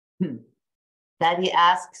 Fadi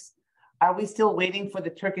asks, are we still waiting for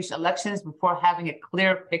the Turkish elections before having a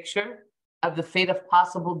clear picture of the fate of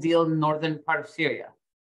possible deal in the northern part of Syria?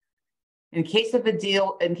 In case a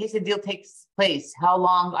deal takes place, how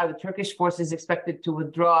long are the Turkish forces expected to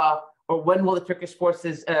withdraw, or when will the Turkish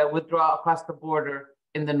forces withdraw across the border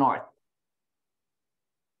in the north?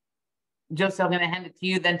 Joseph, I'm going to hand it to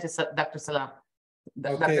you then to Dr. Salam.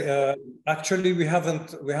 Okay, actually, we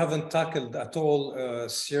haven't tackled at all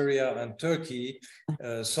Syria and Turkey,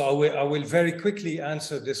 so I will very quickly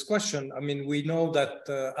answer this question. I mean, we know that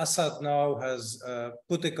Assad now has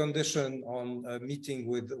put a condition on a meeting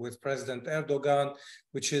with President Erdogan,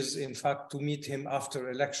 which is in fact to meet him after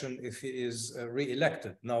election if he is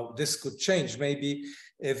re-elected. Now, this could change maybe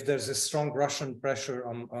if there's a strong Russian pressure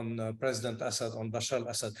on President Assad, on Bashar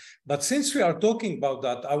al-Assad. But since we are talking about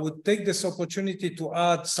that, I would take this opportunity to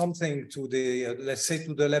add something to the, let's say,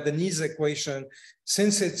 to the Lebanese equation,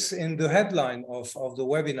 since it's in the headline of the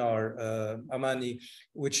webinar, Amani,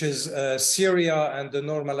 which is Syria and the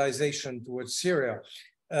normalization towards Syria.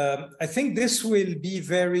 I think this will be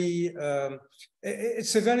very,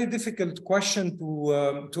 it's a very difficult question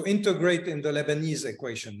to integrate in the Lebanese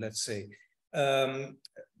equation, let's say.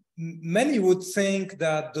 Many would think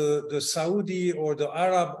that the Saudi or the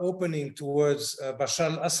Arab opening towards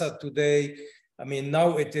Bashar al-Assad today, I mean,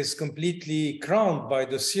 now it is completely crowned by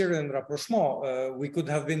the Syrian rapprochement. We could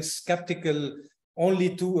have been skeptical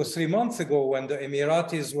only 2 or 3 months ago when the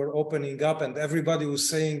Emiratis were opening up and everybody was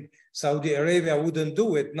saying Saudi Arabia wouldn't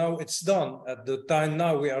do it. Now it's done at the time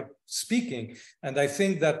now we are speaking. And I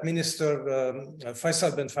think that Minister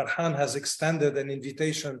Faisal bin Farhan has extended an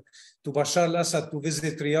invitation to Bashar al-Assad to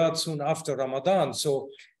visit Riyadh soon after Ramadan. So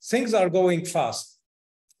things are going fast.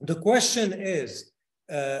 The question is,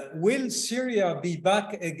 will Syria be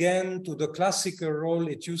back again to the classical role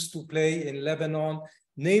it used to play in Lebanon,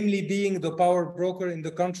 namely being the power broker in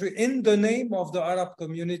the country in the name of the Arab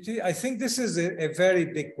community? I think this is a very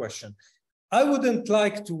big question. I wouldn't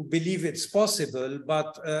like to believe it's possible,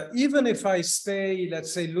 but even if I stay,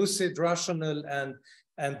 let's say, lucid, rational,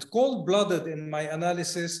 and cold-blooded in my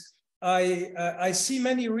analysis, I see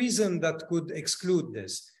many reasons that could exclude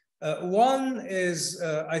this. One is,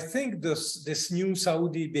 I think this new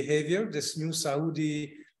Saudi behavior, this new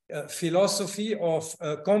Saudi philosophy of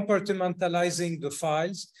compartmentalizing the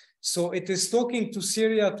files. So it is talking to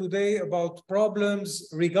Syria today about problems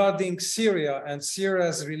regarding Syria and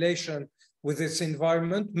Syria's relation with its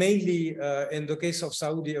environment, mainly in the case of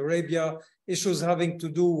Saudi Arabia, issues having to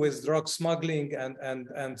do with drug smuggling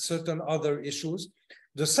and certain other issues.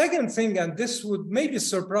 The second thing, and this would maybe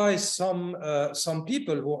surprise some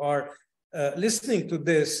people who are listening to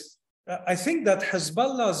this, I think that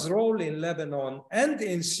Hezbollah's role in Lebanon and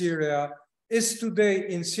in Syria is today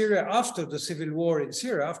in Syria after the civil war in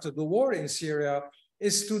Syria, after the war in Syria,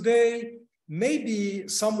 is today maybe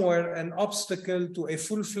somewhere an obstacle to a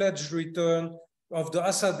full-fledged return of the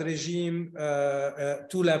Assad regime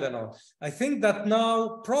to Lebanon. I think that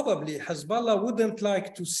now probably Hezbollah wouldn't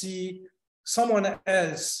like to see someone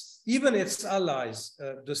else, even its allies,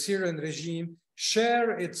 the Syrian regime,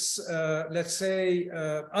 share its, let's say,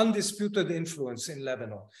 undisputed influence in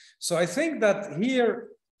Lebanon. So I think that here,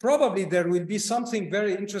 probably there will be something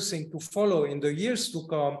very interesting to follow in the years to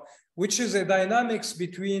come, which is a dynamics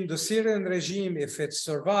between the Syrian regime, if it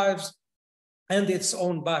survives, and its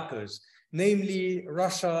own backers, namely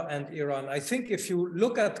Russia and Iran. I think if you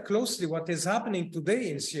look at closely what is happening today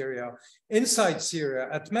in Syria, inside Syria,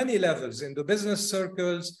 at many levels, in the business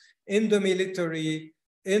circles, in the military,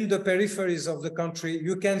 in the peripheries of the country,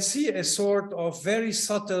 you can see a sort of very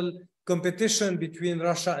subtle competition between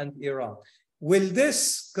Russia and Iran. Will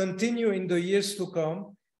this continue in the years to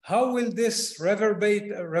come? How will this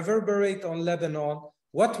reverberate on Lebanon?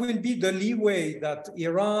 What will be the leeway that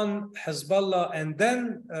Iran, Hezbollah, and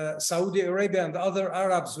then Saudi Arabia and other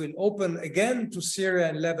Arabs will open again to Syria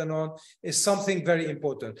and Lebanon is something very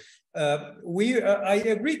important. I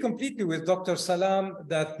agree completely with Dr. Salam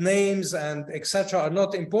that names and etc. are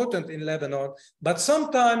not important in Lebanon, but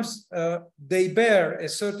sometimes they bear a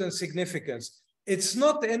certain significance. It's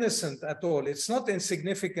not innocent at all. It's not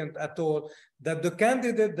insignificant at all that the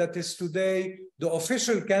candidate that is today the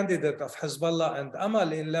official candidate of Hezbollah and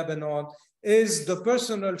Amal in Lebanon is the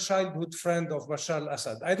personal childhood friend of Bashar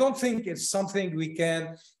al-Assad. I don't think it's something we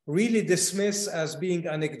can really dismiss as being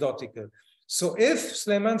anecdotal. So if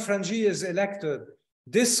Sulaiman Frangi is elected,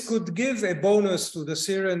 this could give a bonus to the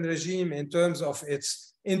Syrian regime in terms of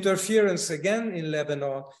its interference again in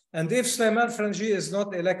Lebanon. And if Sulaiman Frangi is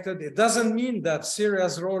not elected, it doesn't mean that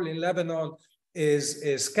Syria's role in Lebanon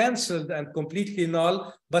is cancelled and completely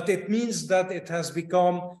null, but it means that it has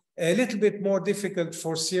become a little bit more difficult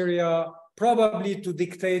for Syria probably to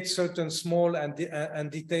dictate certain small and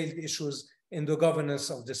detailed issues in the governance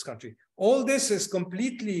of this country. All this is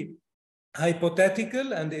completely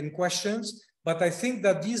hypothetical and in questions, but I think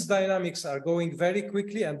that these dynamics are going very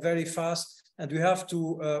quickly and very fast, and we have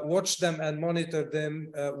to watch them and monitor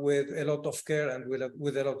them with a lot of care and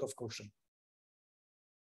with a lot of caution.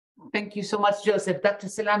 Thank you so much, Joseph. Dr.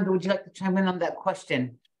 Salam, would you like to chime in on that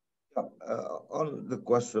question? On the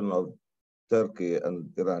question of Turkey and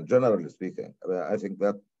Iran, generally speaking, I mean, I think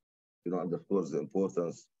that underscores the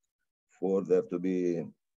importance for there to be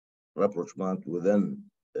rapprochement within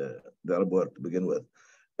the Arab world to begin with.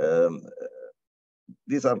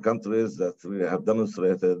 These are countries that really have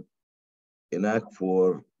demonstrated an act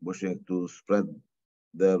for wishing to spread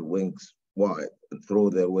their wings wide and throw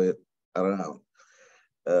their weight around.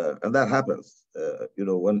 And that happens,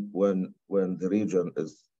 when the region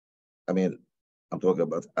is, I mean, I'm talking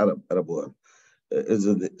about Arab world, is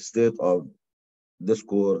in the state of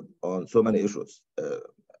discord on so many issues.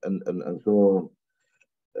 And so,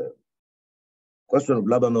 question of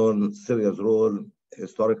Lebanon, Syria's role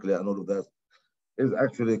historically and all of that is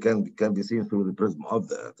actually can be seen through the prism of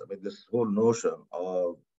that. I mean, this whole notion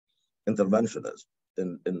of interventionism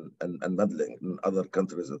and meddling in other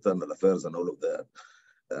countries' internal affairs and all of that.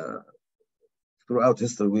 Throughout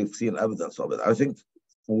history, we've seen evidence of it. I think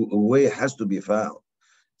a way has to be found,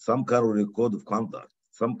 some kind of really code of conduct,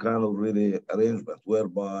 some kind of really arrangement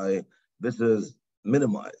whereby this is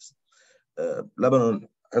minimized. Lebanon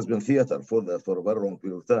has been theater for that for a very long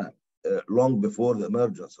period of time, long before the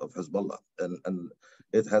emergence of Hezbollah, and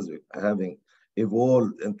it has having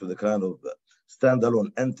evolved into the kind of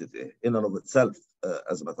standalone entity in and of itself,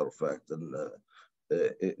 as a matter of fact. And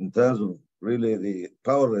in terms of really the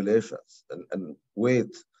power relations and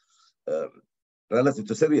weight relative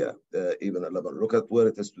to Syria, even in Lebanon, look at where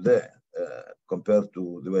it is today compared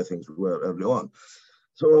to the way things were early on.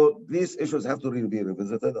 So these issues have to really be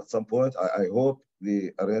revisited at some point. I hope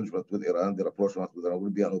the arrangement with Iran, the rapprochement with Iran,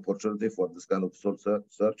 will be an opportunity for this kind of soul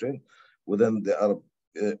searching within the Arab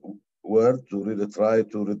world to really try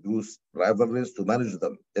to reduce rivalries, to manage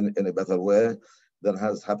them in a better way than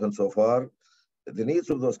has happened so far. The needs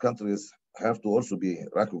of those countries have to also be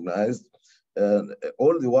recognized. And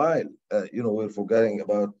all the while, we're forgetting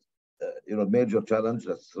about, major challenge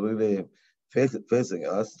that's really facing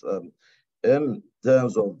us in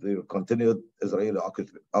terms of the continued Israeli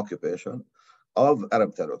occupation of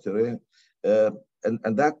Arab territory.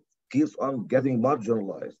 And that keeps on getting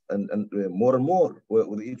marginalized and more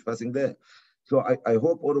with each passing day. So I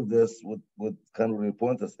hope all of this would kind of really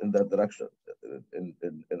point us in that direction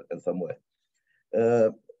in some way.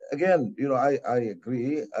 Again, I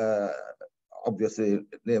agree. Obviously,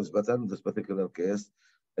 it names better in this particular case.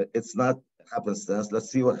 It's not happenstance. Let's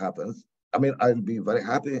see what happens. I mean, I'll be very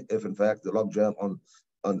happy if, in fact, the logjam on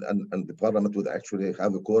the parliament would actually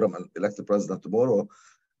have a quorum and elect the president tomorrow.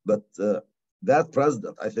 But that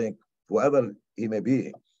president, I think, whoever he may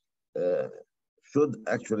be, should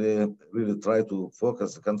actually really try to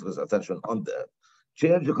focus the country's attention on that.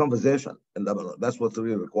 Change the conversation in Lebanon. That's what's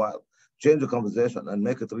really required. Change the conversation and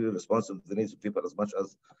make it really responsive to the needs of people as much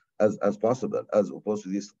as possible, as opposed to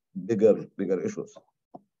these bigger issues.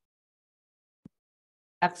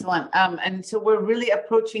 Excellent. And so we're really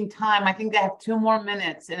approaching time. I think I have 2 more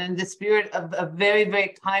minutes. And in the spirit of a very,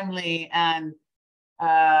 very timely and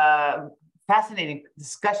fascinating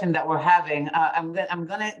discussion that we're having, I'm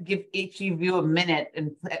going to give each of you a minute,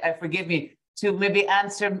 and forgive me, to maybe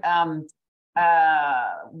answer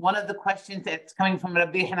one of the questions that's coming from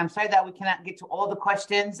Rabih. And I'm sorry that we cannot get to all the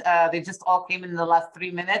questions. They just all came in the last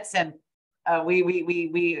 3 minutes, and we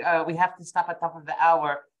have to stop at the top of the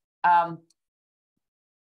hour.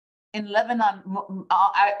 In Lebanon,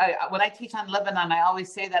 when I teach on Lebanon, I always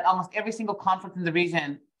say that almost every single conflict in the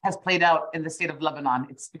region has played out in the state of Lebanon.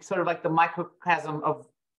 It's sort of like the microcosm of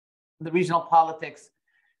the regional politics.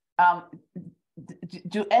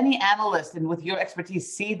 Do any analysts, and with your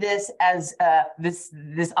expertise, see this as this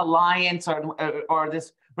alliance or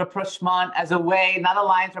this rapprochement as a way, not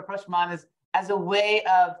alliance, rapprochement as a way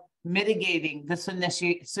of mitigating the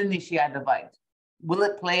Sunni-Shia divide? Will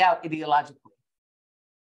it play out ideologically?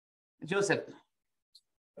 Joseph.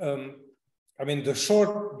 I mean, the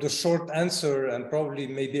short answer, and probably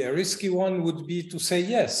maybe a risky one, would be to say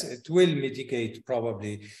yes, it will mitigate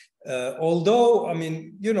probably. Although, I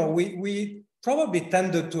mean, we probably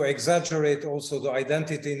tended to exaggerate also the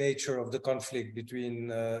identity nature of the conflict between,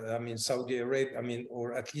 Saudi Arabia,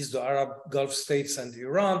 or at least the Arab Gulf states and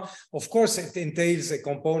Iran. Of course, it entails a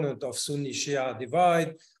component of Sunni-Shia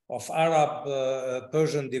divide, of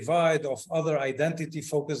Arab-Persian divide, of other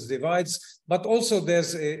identity-focused divides, but also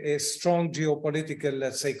there's a strong geopolitical,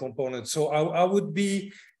 let's say, component. So I would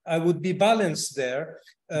be balanced there.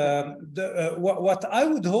 What I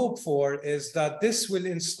would hope for is that this will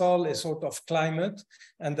install a sort of climate,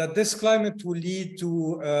 and that this climate will lead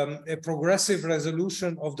to a progressive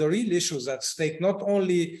resolution of the real issues at stake, not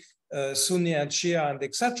only Sunni and Shia and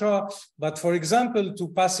etc. But for example, to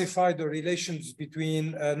pacify the relations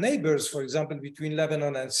between neighbors, for example, between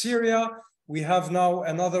Lebanon and Syria, we have now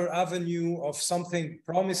another avenue of something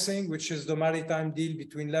promising, which is the maritime deal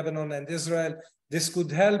between Lebanon and Israel. This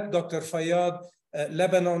could help, Dr. Fayyad,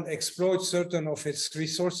 Lebanon exploit certain of its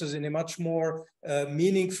resources in a much more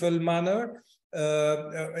meaningful manner.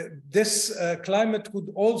 This climate could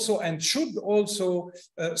also and should also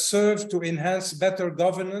serve to enhance better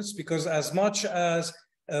governance, because as much as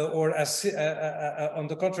on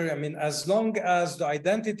the contrary, I mean, as long as the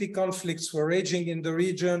identity conflicts were raging in the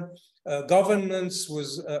region, governance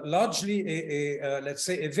was largely let's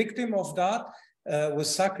say, a victim of that, was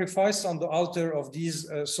sacrificed on the altar of these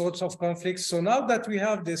sorts of conflicts. So now that we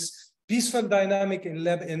have this peaceful dynamic in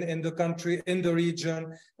the country, in the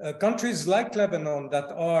region, countries like Lebanon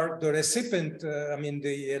that are the recipient, I mean,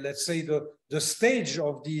 let's say the stage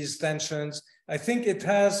of these tensions, I think it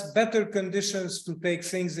has better conditions to take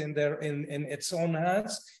things in its own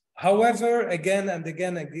hands. However, again and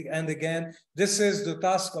again and again, this is the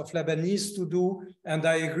task of Lebanese to do. And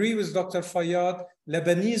I agree with Dr. Fayyad,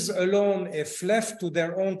 Lebanese alone, if left to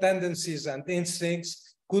their own tendencies and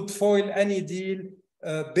instincts, could foil any deal,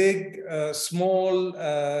 big, small,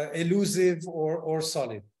 elusive, or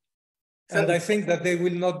solid. And I think that they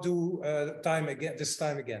will not do this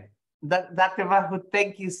time again. Dr. Bahout,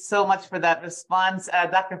 thank you so much for that response.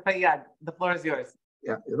 Dr. Fayyad, the floor is yours.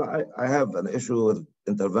 Yeah, I have an issue with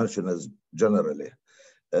interventionists generally,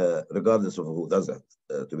 regardless of who does it,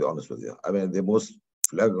 to be honest with you. I mean, the most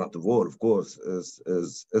flagrant of all, of course, is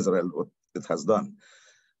Israel, what it has done.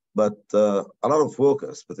 But a lot of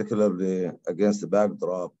focus, particularly against the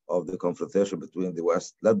backdrop of the confrontation between the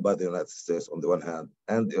West, led by the United States on the one hand,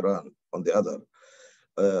 and Iran on the other.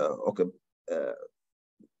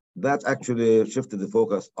 That actually shifted the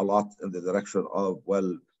focus a lot in the direction of,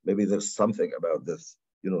 well, maybe there's something about this,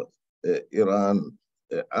 Iran,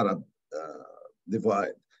 Arab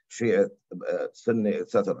divide, Shia, Sunni,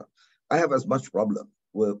 etc. I have as much problem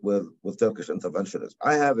with Turkish interventionists.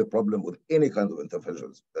 I have a problem with any kind of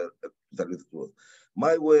interventions, to tell you the truth.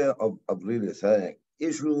 My way of really saying,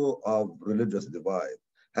 issue of religious divide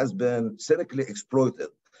has been cynically exploited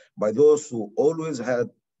by those who always had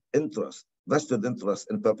vested interest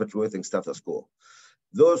in perpetuating status quo.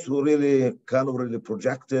 Those who really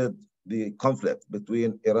projected the conflict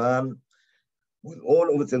between Iran with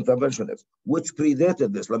all of its interventionists, which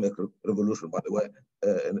predated the Islamic Revolution, by the way,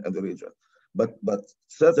 in the region. But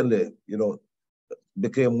certainly,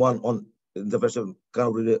 became one on intervention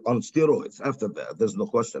really on steroids after that. There's no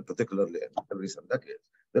question, particularly in recent decades.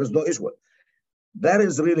 There is no issue. That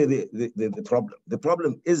is really the problem. The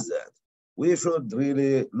problem is that we should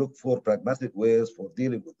really look for pragmatic ways for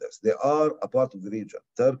dealing with this. They are a part of the region,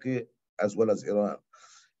 Turkey as well as Iran.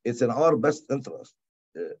 It's in our best interest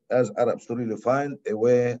as Arabs to really find a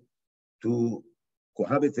way to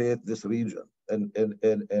cohabitate this region in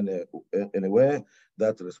a way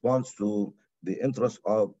that responds to the interests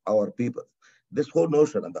of our people. This whole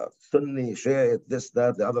notion about Sunni, Shiite, this,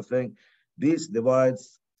 that, the other thing, these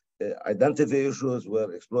divides, identity issues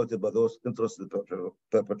were exploited by those interested in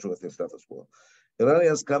perpetuating status quo.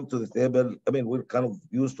 Iranians come to the table, I mean, we're kind of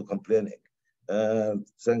used to complaining and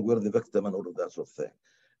saying we're the victim and all of that sort of thing.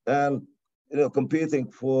 And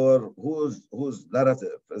competing for whose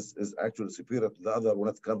narrative is actually superior to the other when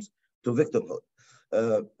it comes to victimhood.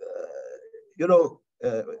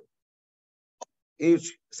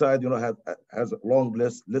 Each side, has a long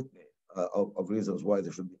litany of reasons why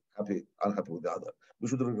they should be unhappy with the other. We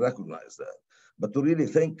should really recognize that. But to really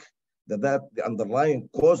think that the underlying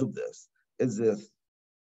cause of this is this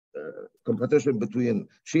competition between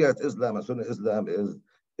Shiite Islam and Sunni Islam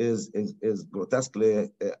is grotesquely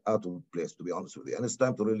out of place, to be honest with you. And it's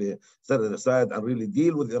time to really set it aside and really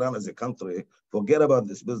deal with Iran as a country. Forget about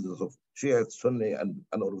this business of Shiite, Sunni, and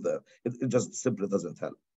all of that. It just simply doesn't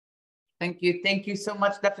help. Thank you. Thank you so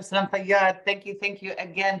much, Dr. Salam Fayyad. Thank you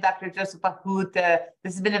again, Dr. Joseph Bahout.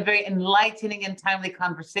 This has been a very enlightening and timely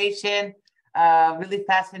conversation. Really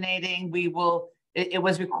fascinating. It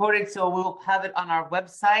was recorded, so we'll have it on our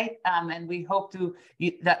website. And we hope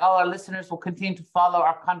that all our listeners will continue to follow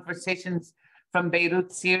our Conversations from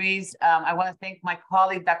Beirut series. I want to thank my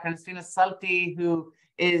colleague, Dr. Nasrina Salti, who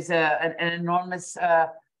is an enormous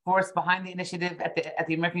force behind the initiative at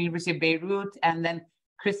the American University of Beirut, and then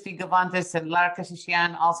Christy Gavantis and Lara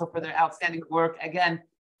Kashishian also for their outstanding work. Again,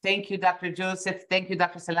 thank you, Dr. Joseph. Thank you,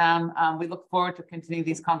 Dr. Salam. We look forward to continuing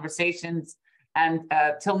these conversations. And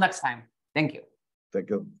till next time, thank you.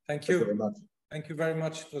 Thank you. Thank you very much. Thank you very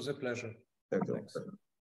much. It was a pleasure. Thank you. Thanks.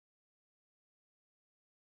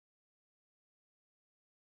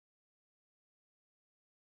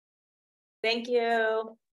 Thank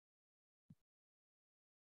you.